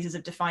phases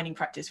of defining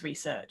practice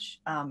research,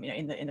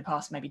 in the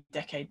past maybe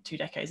decade, 2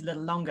 decades, a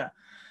little longer,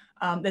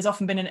 there's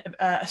often been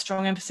a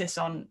strong emphasis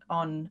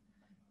on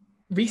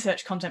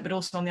research content, but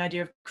also on the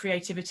idea of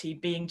creativity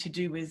being to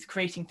do with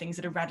creating things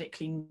that are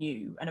radically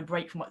new and a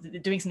break from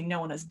doing something no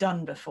one has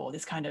done before.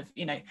 This kind of,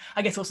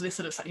 I guess also this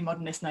sort of slightly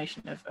modernist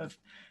notion of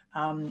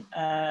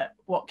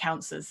what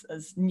counts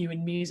as new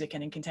in music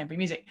and in contemporary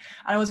music.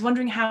 And I was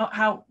wondering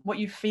what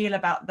you feel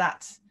about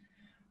that,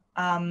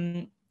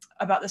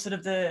 about the sort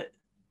of the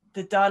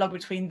dialogue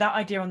between that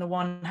idea on the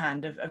one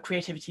hand of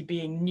creativity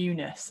being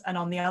newness, and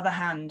on the other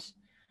hand,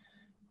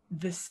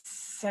 the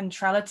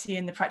centrality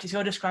in the practice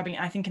you're describing,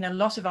 I think in a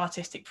lot of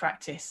artistic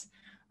practice,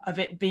 of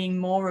it being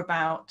more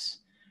about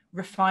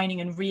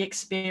refining and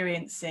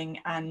re-experiencing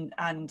and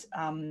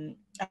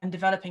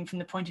developing from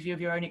the point of view of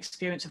your own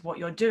experience of what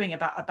you're doing,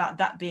 about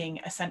that being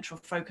a central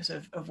focus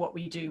of what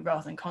we do,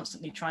 rather than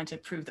constantly trying to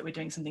prove that we're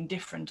doing something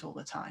different all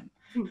the time.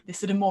 This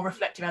sort of more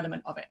reflective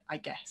element of it, I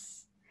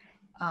guess.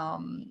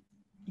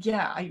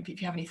 Yeah, if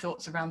you have any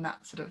thoughts around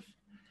that sort of.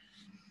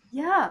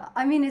 Yeah,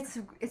 I mean, it's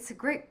a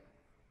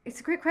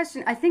great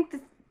question. I think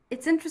that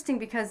it's interesting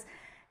because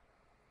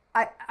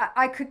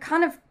I could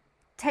kind of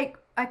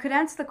I could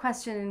answer the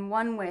question in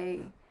one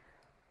way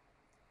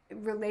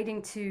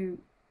relating to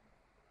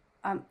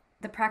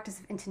the practice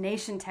of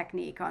intonation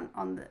technique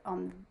on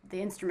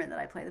the instrument that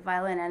I play, the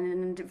violin,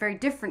 and in a very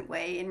different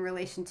way in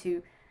relation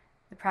to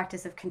the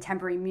practice of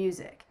contemporary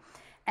music.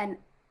 And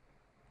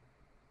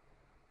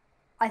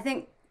I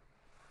think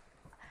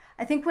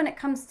when it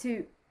comes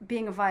to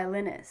being a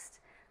violinist,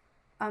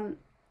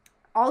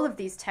 all of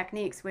these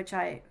techniques, which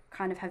I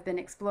kind of have been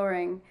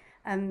exploring,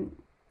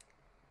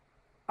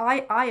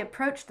 I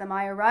approached them,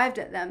 I arrived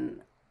at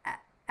them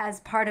as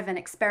part of an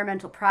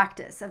experimental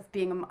practice of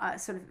being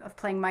of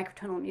playing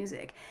microtonal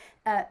music.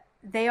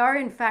 They are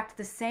in fact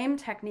the same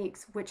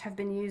techniques which have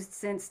been used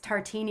since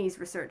Tartini's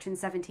research in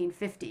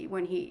 1750,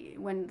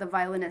 when the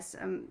violinist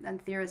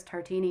and theorist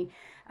Tartini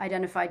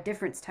identified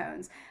difference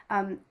tones.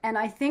 And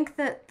I think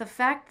that the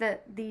fact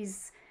that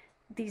these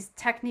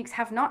techniques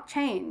have not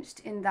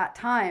changed in that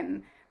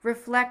time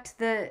reflect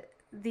the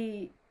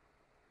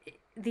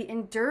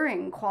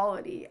enduring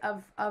quality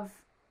of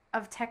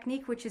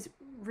technique, which is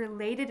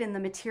related in the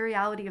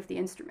materiality of the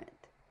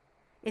instrument.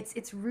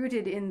 It's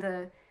rooted in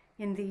the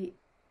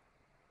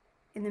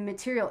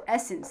material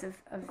essence of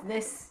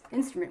this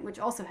instrument, which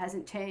also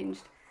hasn't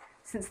changed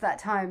since that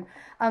time.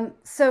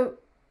 So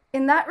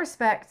in that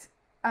respect,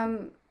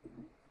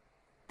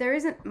 there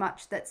isn't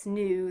much that's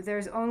new.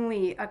 There's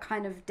only a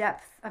kind of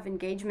depth of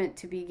engagement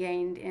to be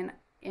gained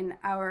in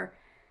our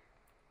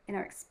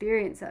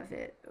experience of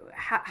it.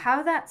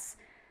 How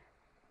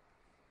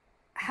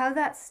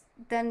that's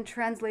then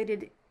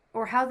translated,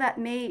 or how that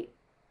may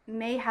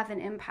have an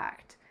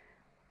impact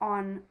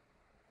on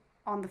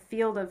the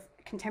field of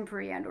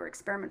contemporary and or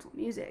experimental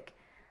music.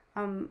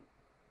 I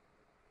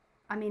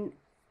mean,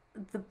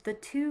 the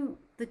two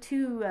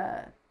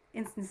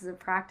instances of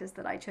practice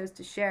that I chose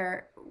to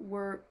share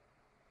were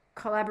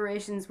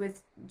collaborations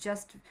with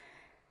just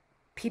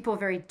people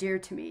very dear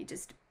to me,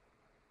 just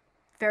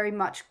very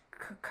much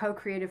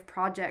co-creative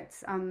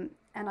projects. And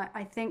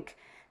I think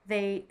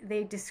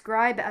they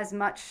describe as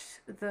much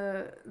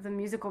the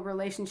musical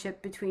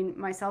relationship between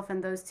myself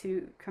and those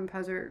two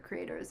composer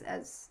creators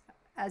as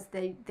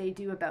they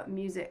do about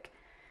music.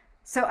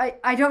 So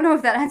I don't know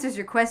if that answers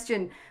your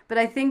question, but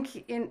I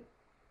think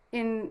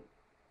in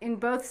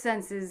both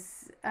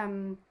senses,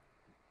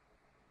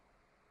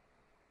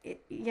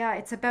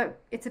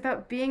 it's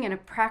about being in a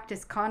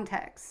practice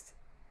context.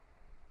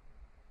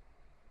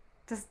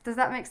 Does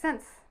that make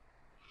sense?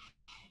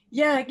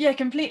 Yeah,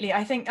 completely.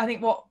 I think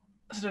what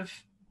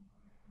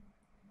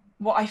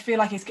I feel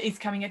like is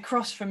coming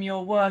across from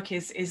your work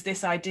is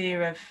this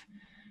idea of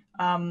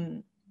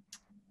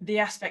the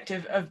aspect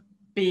of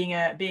being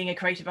a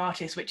creative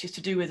artist, which is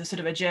to do with a sort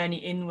of a journey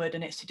inward,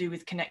 and it's to do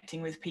with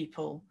connecting with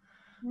people,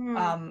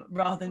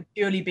 rather than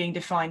purely being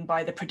defined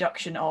by the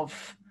production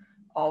of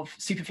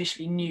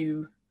superficially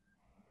new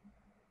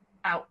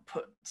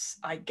outputs.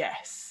 I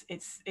guess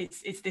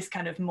it's this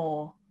kind of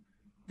more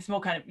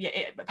kind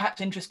of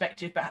perhaps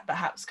introspective, but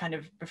perhaps kind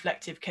of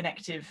reflective,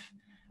 connective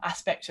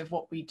aspect of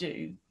what we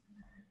do,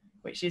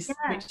 which is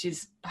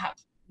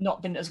perhaps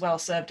not been as well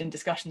served in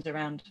discussions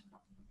around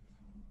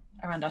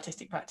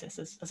artistic practice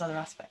as other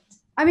aspects.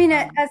 I mean,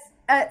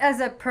 as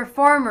a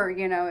performer,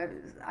 you know,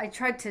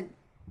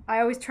 I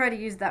always try to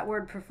use that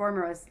word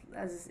performer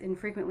as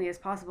infrequently as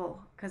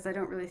possible, because I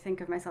don't really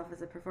think of myself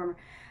as a performer.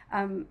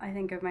 I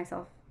think of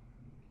myself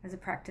as a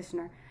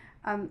practitioner.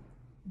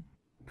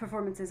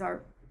 Performances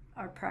are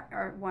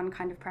one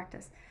kind of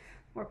practice,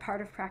 or part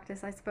of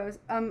practice, I suppose.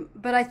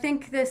 But I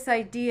think this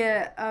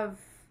idea of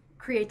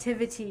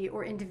creativity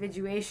or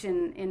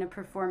individuation in a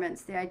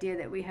performance, the idea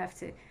that we have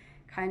to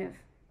kind of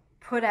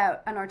put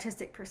out an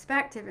artistic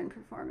perspective in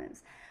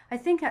performance, I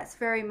think that's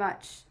very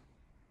much,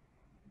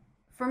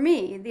 for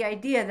me, the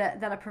idea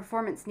that a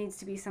performance needs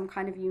to be some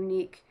kind of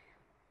unique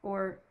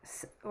or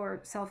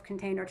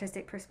self-contained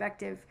artistic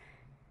perspective.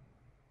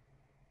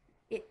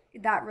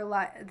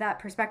 That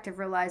perspective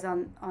relies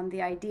on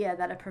the idea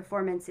that a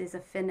performance is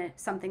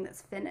something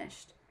that's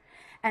finished.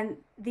 And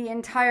the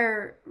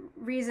entire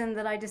reason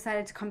that I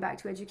decided to come back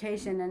to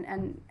education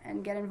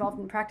and get involved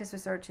in practice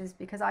research is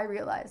because I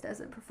realized, as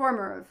a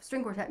performer of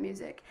string quartet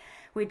music,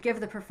 we'd give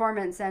the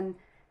performance, and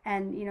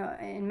you know,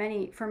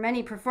 for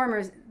many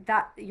performers,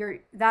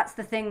 that's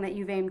the thing that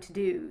you've aimed to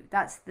do.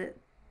 That's the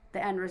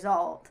end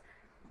result.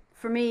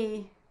 For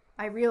me,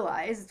 I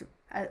realized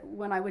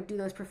when I would do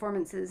those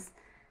performances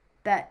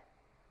that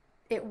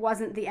it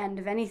wasn't the end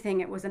of anything,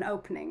 it was an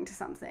opening to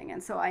something.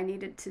 And so I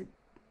needed to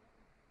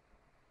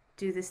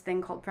do this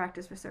thing called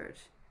practice research,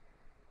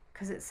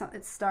 because it's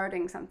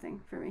starting something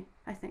for me,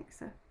 I think.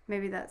 So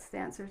maybe that's the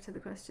answer to the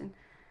question.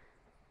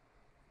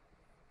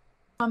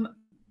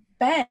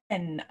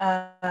 Ben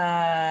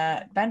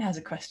has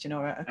a question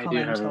or a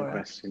comment. I do have a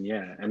question,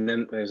 yeah. And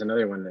then there's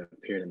another one that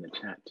appeared in the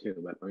chat too,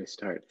 but let me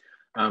start.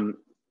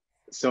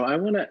 So I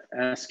want to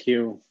ask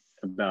you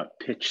about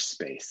pitch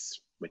space,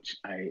 which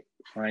I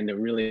find a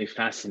really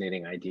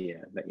fascinating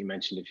idea that you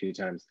mentioned a few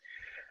times.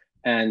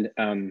 And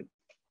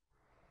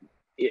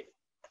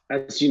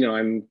as you know,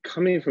 I'm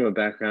coming from a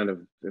background of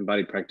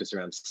embodied practice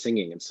around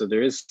singing. And so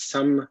there is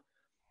some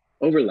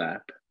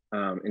overlap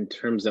in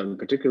terms of,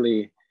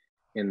 particularly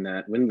in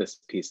that windless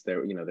piece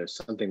there, you know, there's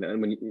something that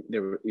when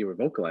you were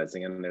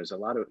vocalizing, and there's a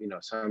lot of, you know,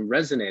 so I'm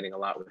resonating a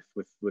lot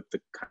with the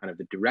kind of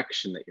the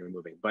direction that you're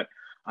moving, but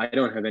I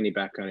don't have any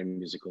background in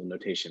musical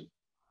notation.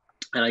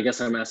 And I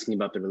guess I'm asking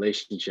about the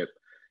relationship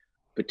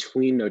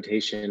between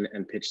notation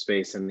and pitch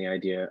space and the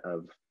idea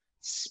of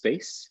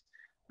space.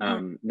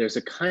 There's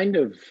a kind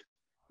of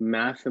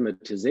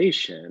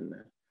mathematization,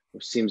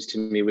 which seems to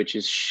me, which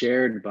is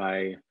shared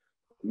by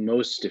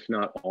most, if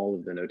not all,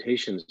 of the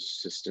notation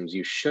systems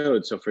you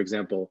showed. So for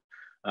example,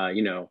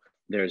 you know,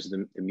 there's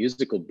the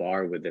musical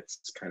bar with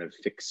its kind of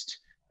fixed,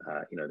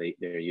 you know,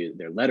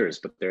 they're letters,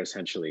 but they're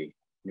essentially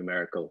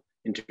numerical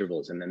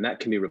intervals. And then that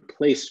can be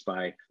replaced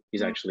by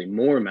these actually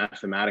more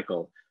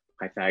mathematical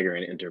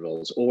Pythagorean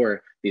intervals,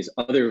 or these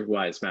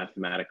otherwise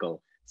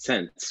mathematical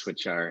cents,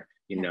 which are,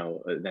 you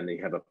know, then they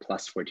have a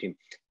plus 14.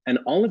 And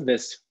all of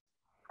this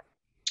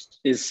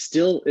is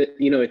still,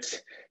 you know,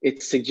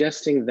 it's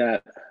suggesting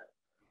that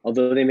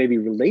although they may be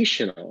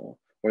relational,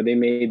 or they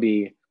may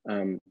be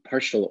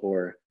partial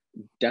or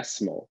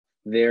decimal,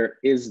 there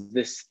is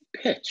this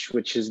pitch,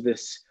 which is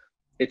this,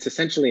 it's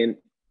essentially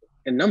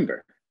a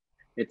number.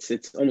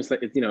 It's almost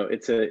like, you know,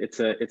 it's a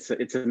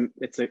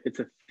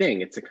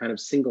thing. It's a kind of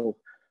single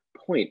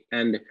point.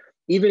 And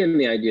even in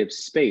the idea of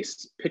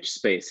space, pitch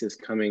space is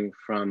coming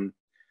from,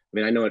 I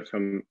mean, I know it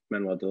from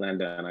Manuel de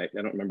Landa, and I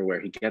don't remember where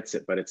he gets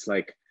it, but it's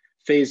like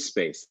phase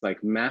space,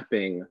 like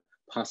mapping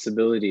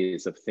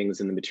possibilities of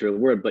things in the material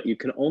world. But you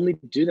can only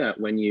do that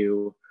when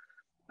you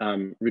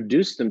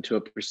reduce them to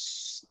a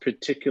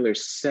particular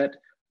set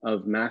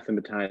of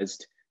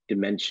mathematized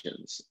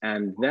dimensions.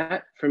 And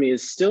that, for me,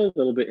 is still a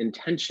little bit in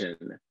tension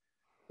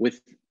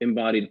with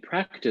embodied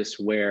practice,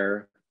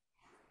 where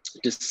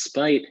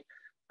despite,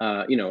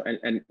 you know,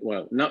 and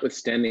well,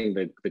 notwithstanding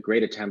the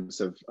great attempts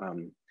of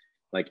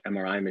like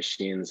MRI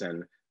machines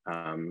and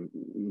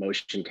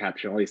motion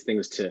capture, all these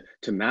things to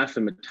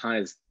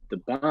mathematize the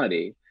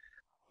body,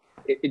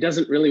 it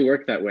doesn't really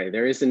work that way.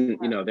 There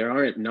isn't, you know, there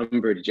aren't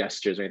numbered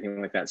gestures or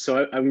anything like that.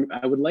 So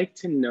I would like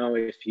to know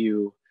if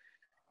you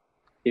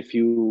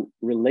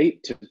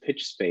relate to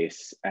pitch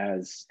space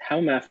as how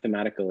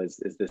mathematical is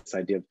this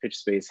idea of pitch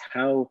space,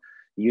 how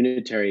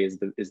unitary is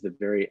the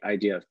very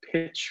idea of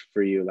pitch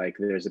for you. Like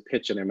there's a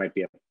pitch and there might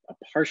be a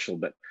partial,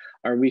 but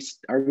are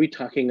we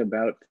talking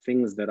about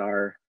things that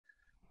are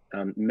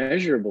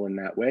measurable in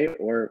that way,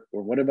 or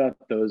what about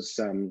those?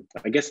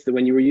 I guess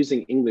when you were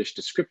using English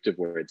descriptive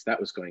words, that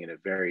was going in a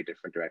very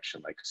different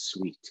direction, like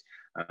sweet.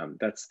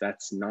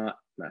 That's not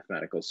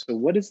mathematical. So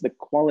what is the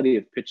quality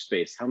of pitch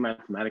space? How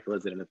mathematical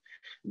is it? And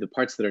the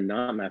parts that are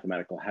not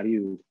mathematical, how do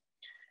you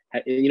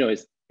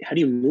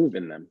move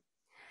in them?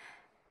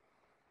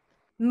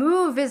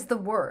 Move is the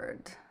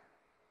word.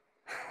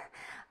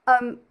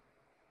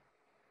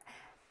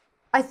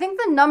 I think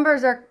the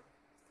numbers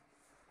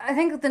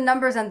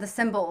and the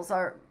symbols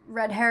are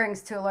red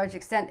herrings to a large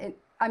extent.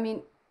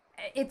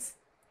 It's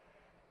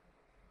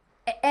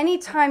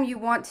anytime you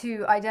want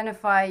to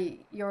identify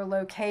your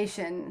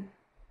location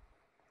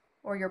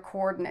or your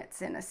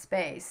coordinates in a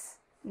space,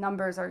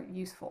 numbers are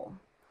useful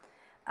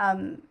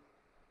as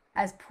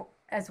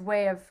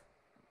way of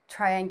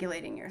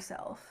triangulating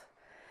yourself.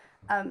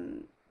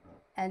 And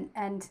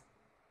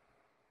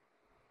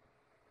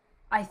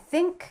I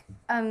think,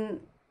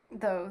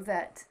 though,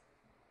 that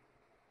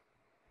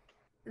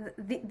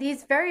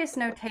these various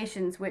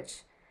notations,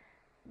 which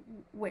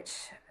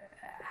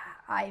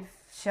I've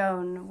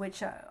shown,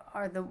 which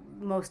are the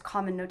most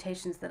common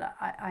notations that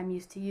I'm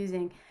used to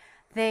using,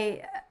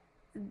 they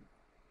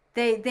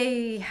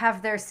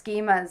have their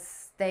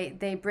schemas,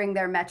 they bring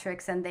their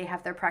metrics, and they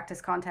have their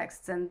practice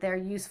contexts, and they're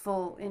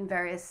useful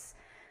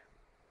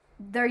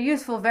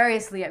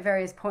variously at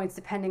various points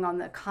depending on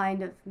the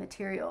kind of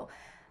material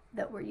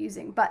that we're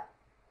using. But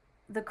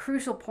the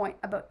crucial point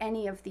about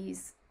any of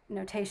these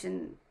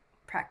notation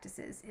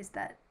practices is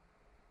that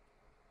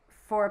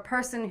for a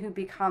person who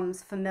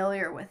becomes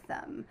familiar with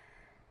them,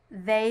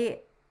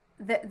 they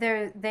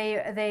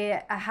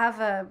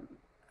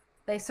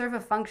serve a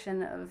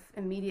function of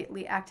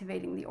immediately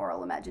activating the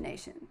oral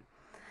imagination.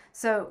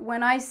 So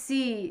when I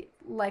see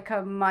like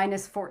a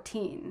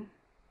 -14,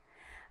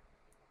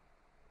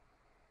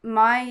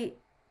 my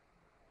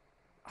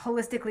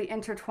holistically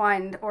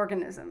intertwined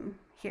organism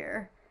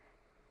here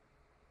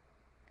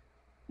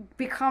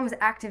becomes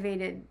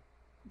activated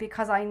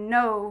because I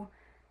know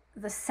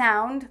the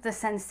sound, the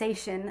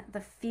sensation,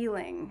 the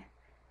feeling,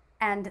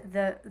 and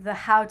the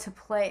how to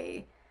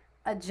play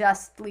a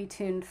justly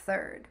tuned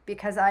third,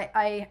 because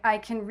I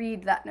can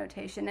read that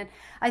notation. And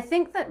I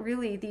think that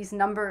really these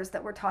numbers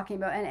that we're talking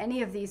about and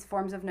any of these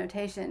forms of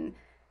notation,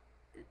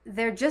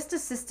 they're just a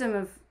system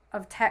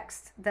of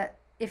text that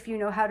if you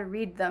know how to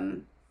read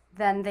them,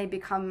 then they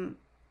become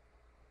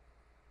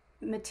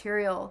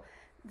material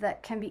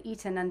that can be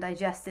eaten and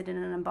digested in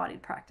an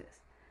embodied practice.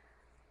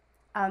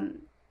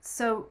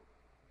 So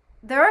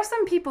there are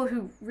some people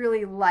who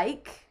really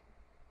like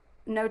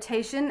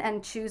notation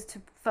and choose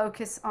to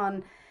focus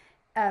on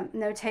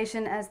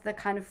notation as the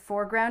kind of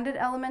foregrounded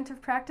element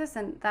of practice,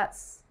 and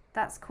that's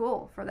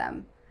cool for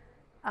them.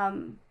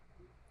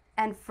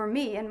 And for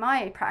me, in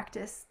my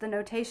practice, the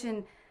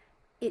notation,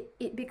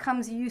 it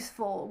becomes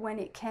useful when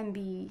it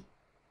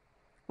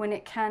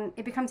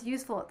becomes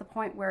useful at the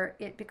point where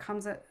it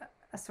becomes a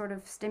sort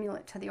of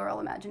stimulant to the oral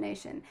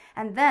imagination.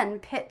 And then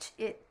pitch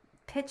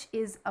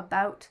is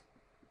about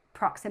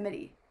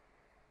proximity.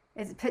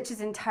 Pitch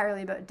is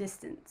entirely about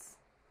distance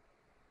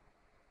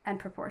and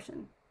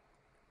proportion.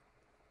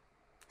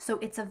 So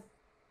it's a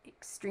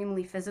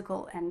extremely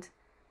physical and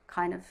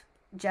kind of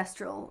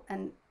gestural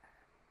and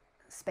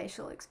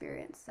spatial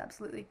experience,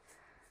 absolutely.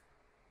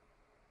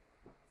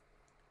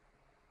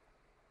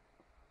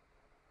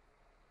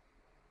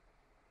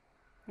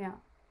 Yeah.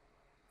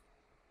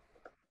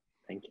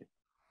 Thank you.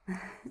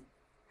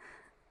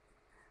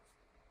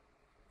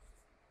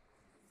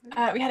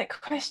 We had a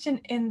question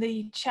in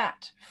the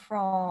chat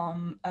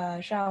from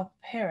João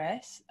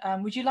Pires.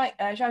 Would you like,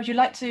 João, would you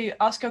like to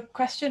ask a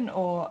question,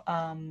 or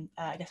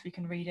I guess we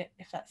can read it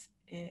if that's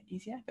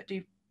easier, but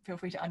do feel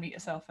free to unmute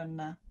yourself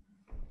and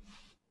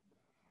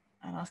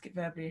ask it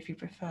verbally if you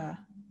prefer.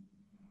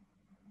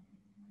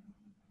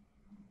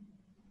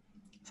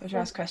 So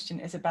João's question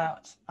is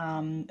about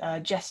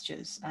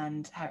gestures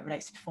and how it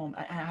relates to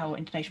how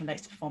intonation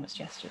relates to performance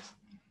gestures.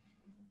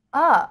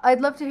 I'd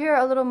love to hear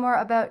a little more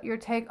about your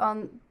take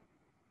on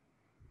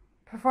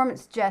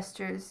performance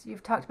gestures.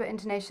 You've talked about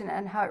intonation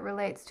and how it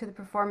relates to the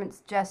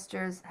performance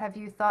gestures. Have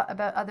you thought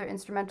about other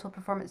instrumental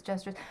performance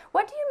gestures?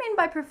 What do you mean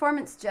by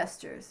performance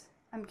gestures?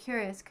 I'm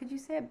curious. Could you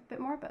say a bit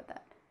more about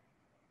that?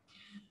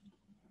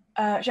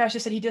 João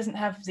just said he doesn't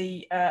have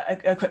the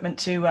equipment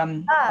to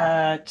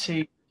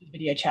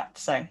video chat,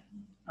 so.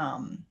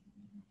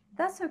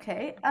 That's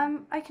okay.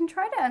 I can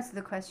try to answer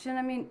the question.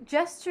 I mean,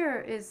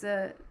 gesture is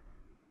a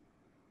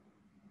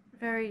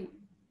very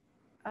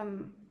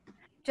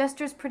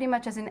gestures pretty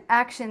much as in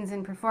actions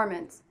in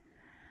performance.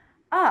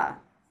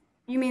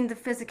 You mean the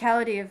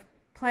physicality of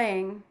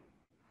playing?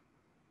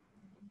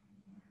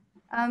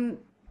 Um,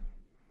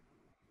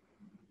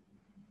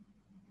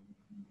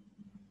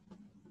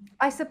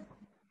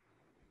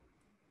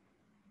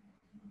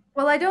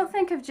 Well, I don't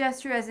think of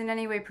gesture as in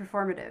any way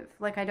performative.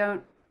 Like, I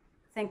don't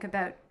think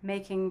about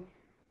making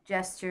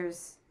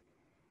gestures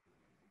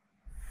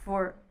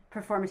for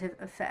performative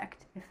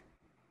effect. If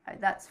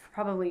that's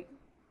probably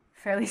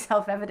fairly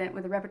self-evident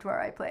with the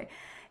repertoire I play.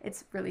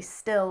 It's really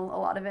still a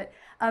lot of it.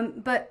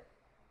 But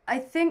I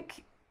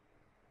think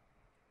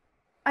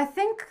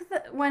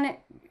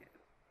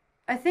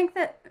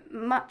that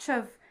much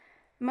of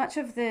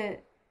the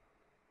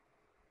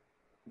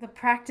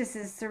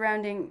practices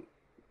surrounding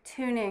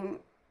tuning,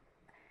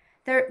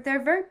 they're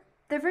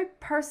very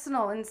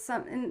personal,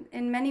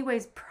 in many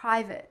ways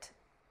private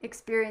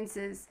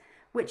experiences,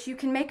 which you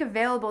can make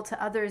available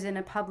to others in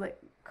a public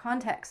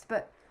context.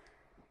 But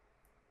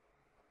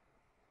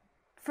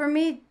for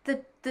me,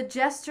 the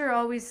gesture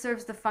always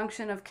serves the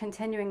function of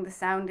continuing the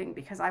sounding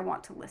because I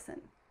want to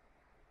listen.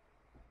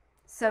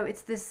 So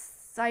it's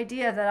this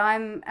idea that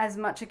I'm as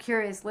much a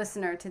curious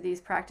listener to these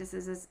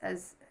practices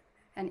as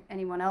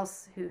anyone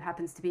else who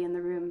happens to be in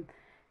the room,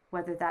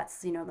 whether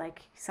that's,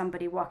 like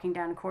somebody walking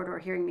down a corridor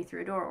hearing me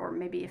through a door, or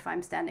maybe if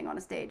I'm standing on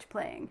a stage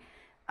playing.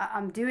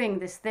 I'm doing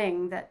this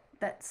thing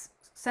that's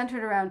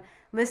centered around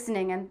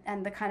listening,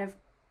 and the kind of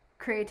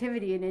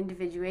creativity and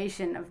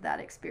individuation of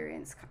that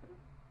experience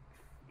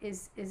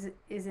is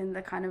in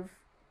the kind of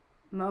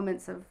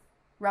moments of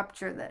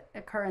rupture that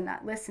occur in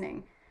that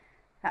listening,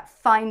 that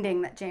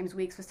finding that James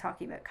Weeks was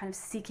talking about, kind of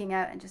seeking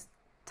out and just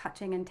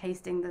touching and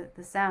tasting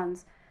the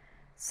sounds.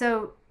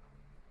 So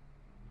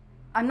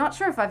I'm not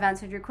sure if I've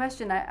answered your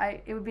question.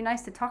 It would be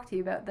nice to talk to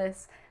you about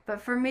this, but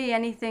for me,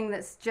 anything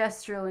that's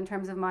gestural in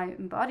terms of my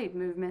embodied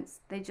movements,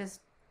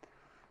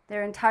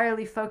 they're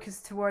entirely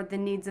focused toward the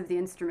needs of the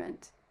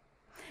instrument.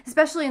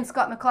 Especially in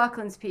Scott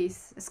McLaughlin's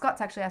piece.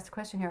 Scott's actually asked a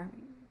question here.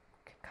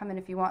 Come in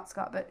if you want,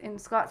 Scott. But in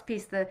Scott's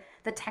piece, the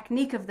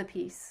technique of the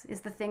piece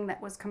is the thing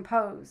that was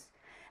composed.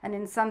 And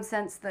in some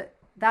sense,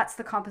 that's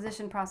the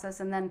composition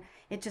process, and then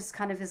it just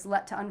kind of is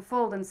let to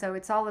unfold. And so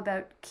it's all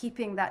about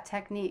keeping that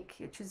technique,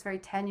 which is very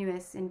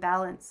tenuous, in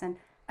balance, and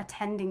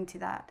attending to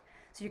that.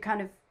 So you're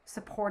kind of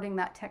supporting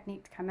that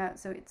technique to come out.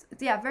 So it's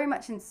very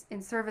much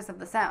in service of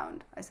the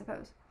sound, I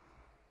suppose.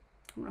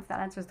 I don't know if that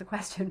answers the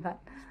question, but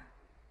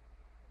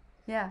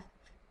yeah.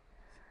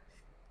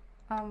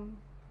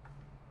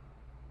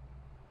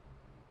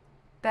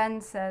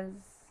 Ben says,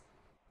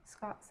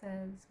 Scott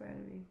says, where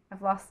are we?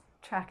 I've lost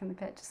track in the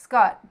pitch.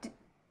 Scott,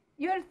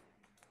 you had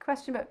a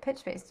question about pitch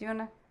space. Do you want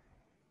to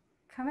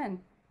come in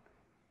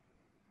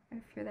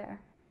if you're there?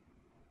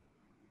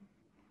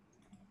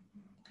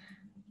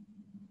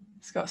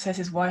 Scott says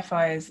his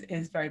Wi-Fi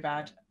is very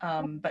bad,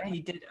 but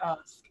he did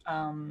ask,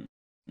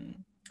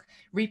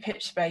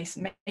 repitch space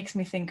makes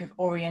me think of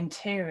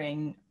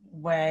orienteering,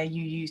 where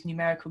you use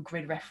numerical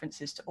grid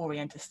references to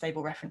orient to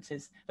stable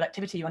references. But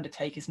activity you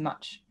undertake is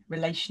much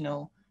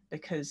relational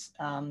because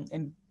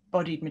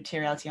embodied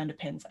materiality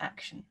underpins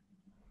action.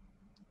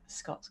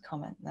 Scott's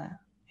comment there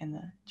in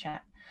the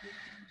chat.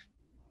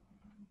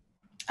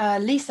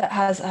 Lisa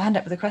has a hand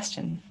up with a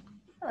question.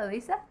 Hello,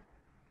 Lisa.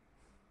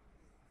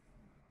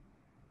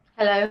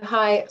 Hello,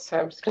 hi.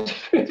 Sorry, I'm just going to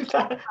move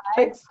that.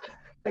 Thanks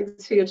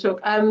for your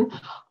talk.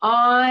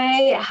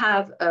 I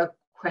have a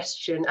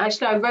question.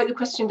 Actually, I wrote the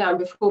question down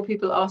before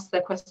people asked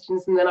their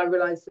questions, and then I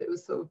realized that it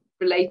was sort of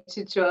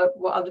related to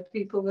what other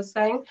people were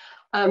saying.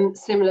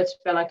 Similar to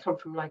Ben, I come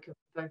from like a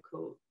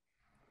vocal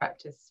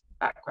practice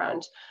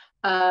background.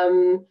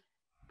 And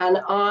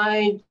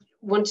I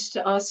wanted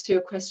to ask you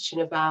a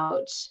question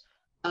about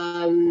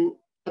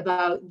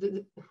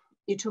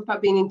you talk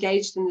about being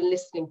engaged in the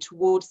listening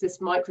towards this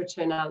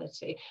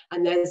microtonality,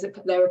 and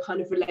there are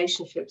kind of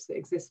relationships that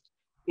exist,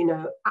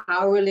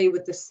 hourly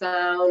with the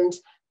sound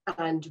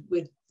and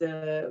with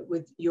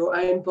your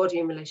own body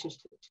in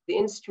relationship to the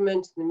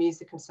instrument and the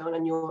music and so on,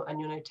 and your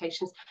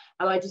notations.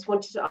 And I just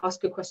wanted to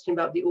ask a question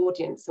about the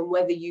audience and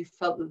whether you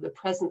felt that the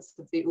presence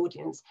of the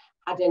audience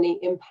had any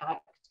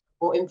impact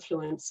or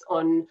influence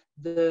on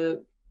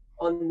the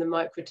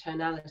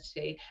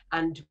microtonality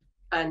and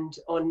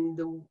on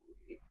the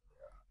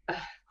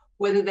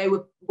whether they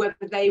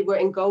were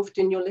engulfed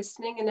in your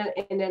listening in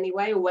any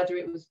way, or whether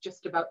it was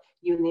just about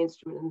you and the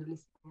instrument and the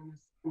listening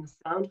and the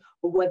sound,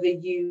 or whether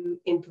you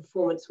in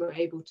performance were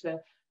able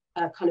to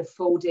kind of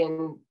fold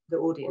in the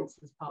audience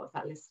as part of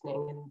that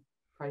listening and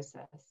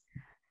process.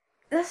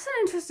 That's an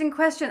interesting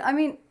question. I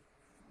mean,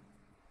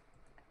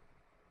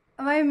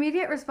 my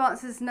immediate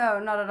response is no,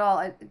 not at all.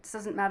 It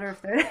doesn't matter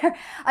if they're there.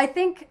 I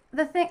think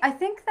that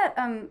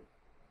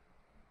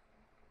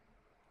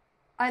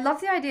I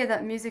love the idea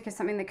that music is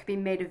something that could be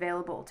made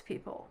available to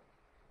people.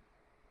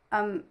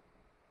 The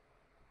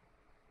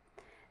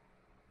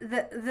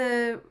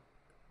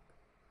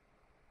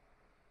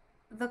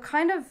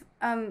kind of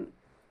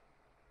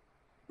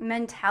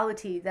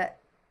mentality that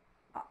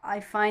I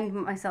find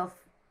myself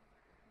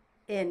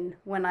in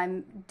when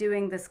I'm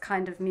doing this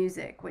kind of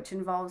music, which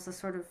involves a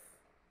sort of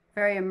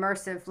very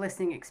immersive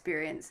listening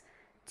experience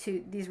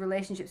to these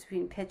relationships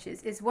between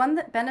pitches, is one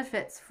that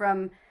benefits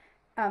from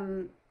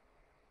kind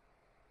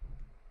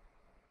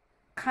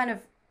of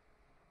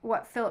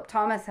what Philip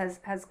Thomas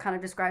has kind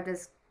of described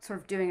as sort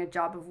of doing a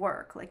job of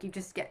work. Like, you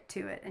just get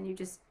to it and you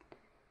just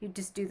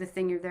do the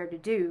thing you're there to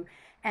do.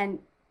 And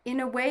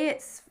in a way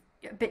it's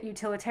a bit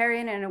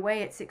utilitarian, and in a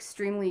way it's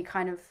extremely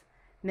kind of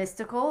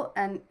mystical,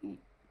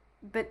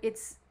 but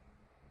it's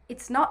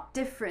not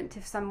different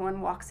if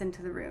someone walks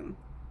into the room.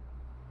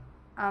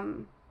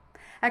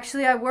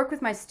 Actually, I work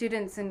with my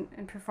students in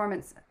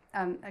performance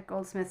at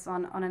Goldsmiths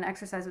on an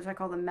exercise which I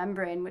call the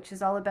membrane, which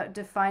is all about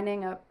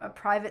defining a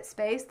private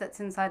space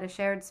that's inside a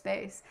shared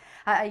space.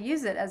 I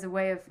use it as a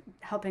way of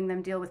helping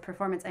them deal with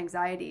performance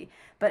anxiety.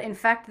 But in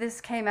fact,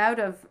 this came out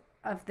of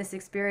this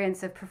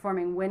experience of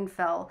performing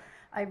Windfell.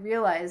 I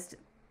realized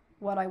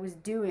what I was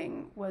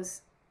doing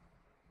was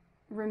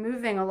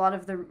removing a lot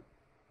of the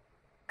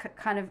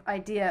kind of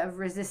idea of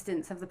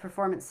resistance of the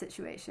performance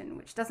situation,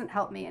 which doesn't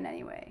help me in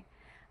any way.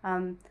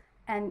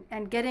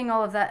 And getting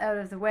all of that out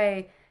of the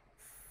way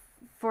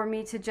for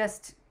me to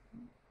just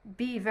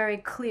be very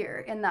clear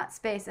in that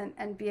space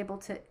and be able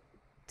to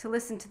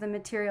listen to the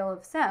material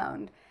of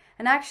sound.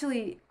 And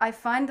actually, I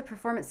find the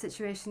performance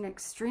situation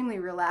extremely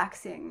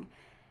relaxing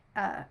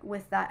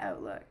with that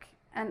outlook.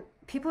 And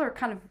people are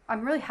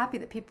I'm really happy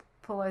that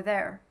people are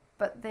there,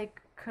 but they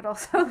could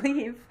also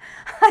leave.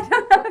 I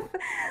don't know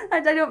I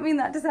don't mean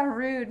that to sound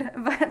rude,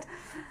 but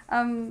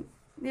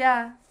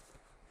yeah.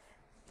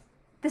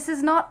 This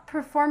is not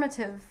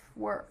performative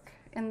work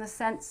in the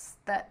sense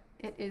that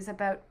it is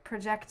about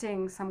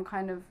projecting some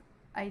kind of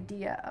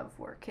idea of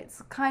work.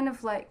 It's kind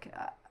of like,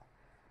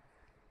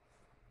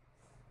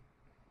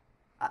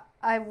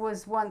 I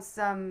was once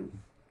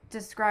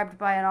described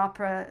by an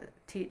opera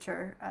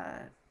teacher.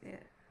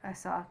 I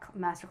saw a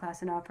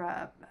masterclass in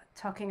opera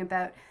talking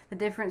about the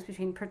difference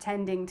between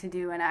pretending to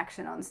do an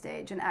action on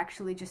stage and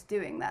actually just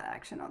doing that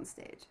action on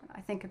stage.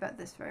 I think about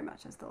this very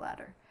much as the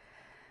latter.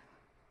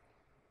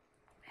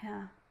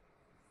 Yeah.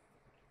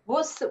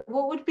 What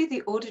would be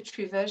the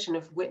auditory version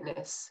of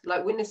witness?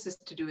 Like, witness is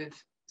to do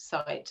with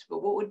sight,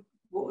 but what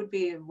would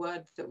be a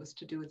word that was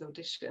to do with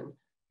audition,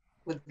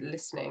 with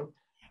listening?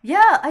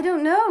 Yeah, I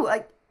don't know.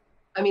 I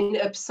mean,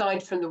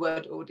 aside from the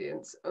word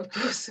audience, of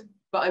course,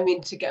 but I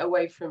mean, to get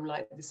away from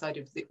like the side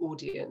of the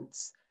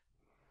audience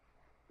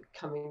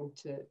coming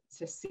to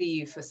see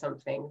you for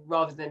something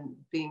rather than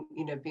being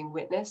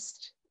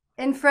witnessed.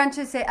 In French,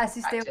 I say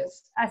assister,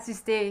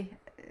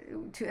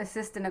 to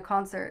assist in a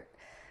concert.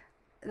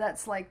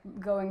 That's like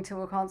going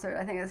to a concert.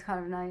 I think it's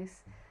kind of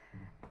nice.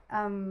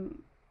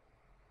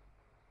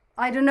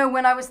 I don't know,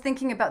 when I was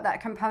thinking about that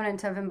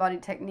component of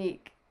embodied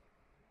technique,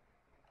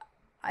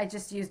 I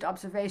just used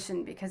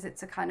observation because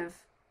it's a kind of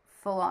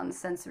full-on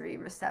sensory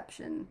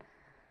reception,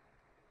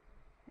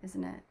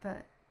 isn't it?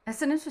 But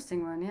it's an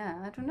interesting one,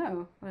 yeah. I don't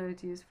know what I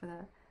would use for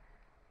that.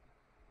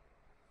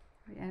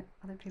 Yeah,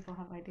 other people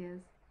have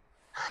ideas.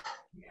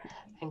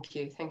 Thank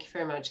you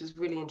very much. It was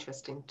really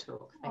interesting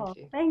talk. Thank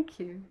you. Thank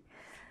you.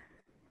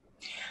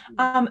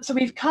 So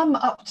we've come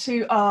up to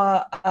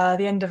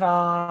the end of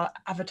our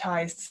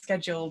advertised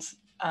scheduled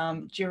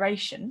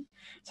duration.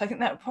 So I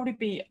think that would probably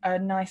be a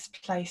nice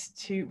place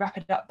to wrap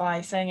it up by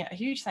saying a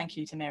huge thank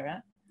you to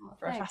Mira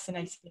for a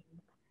fascinating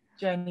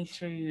journey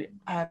through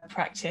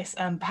practice.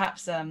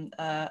 Perhaps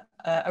a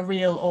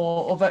real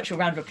or virtual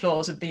round of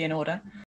applause would be in order.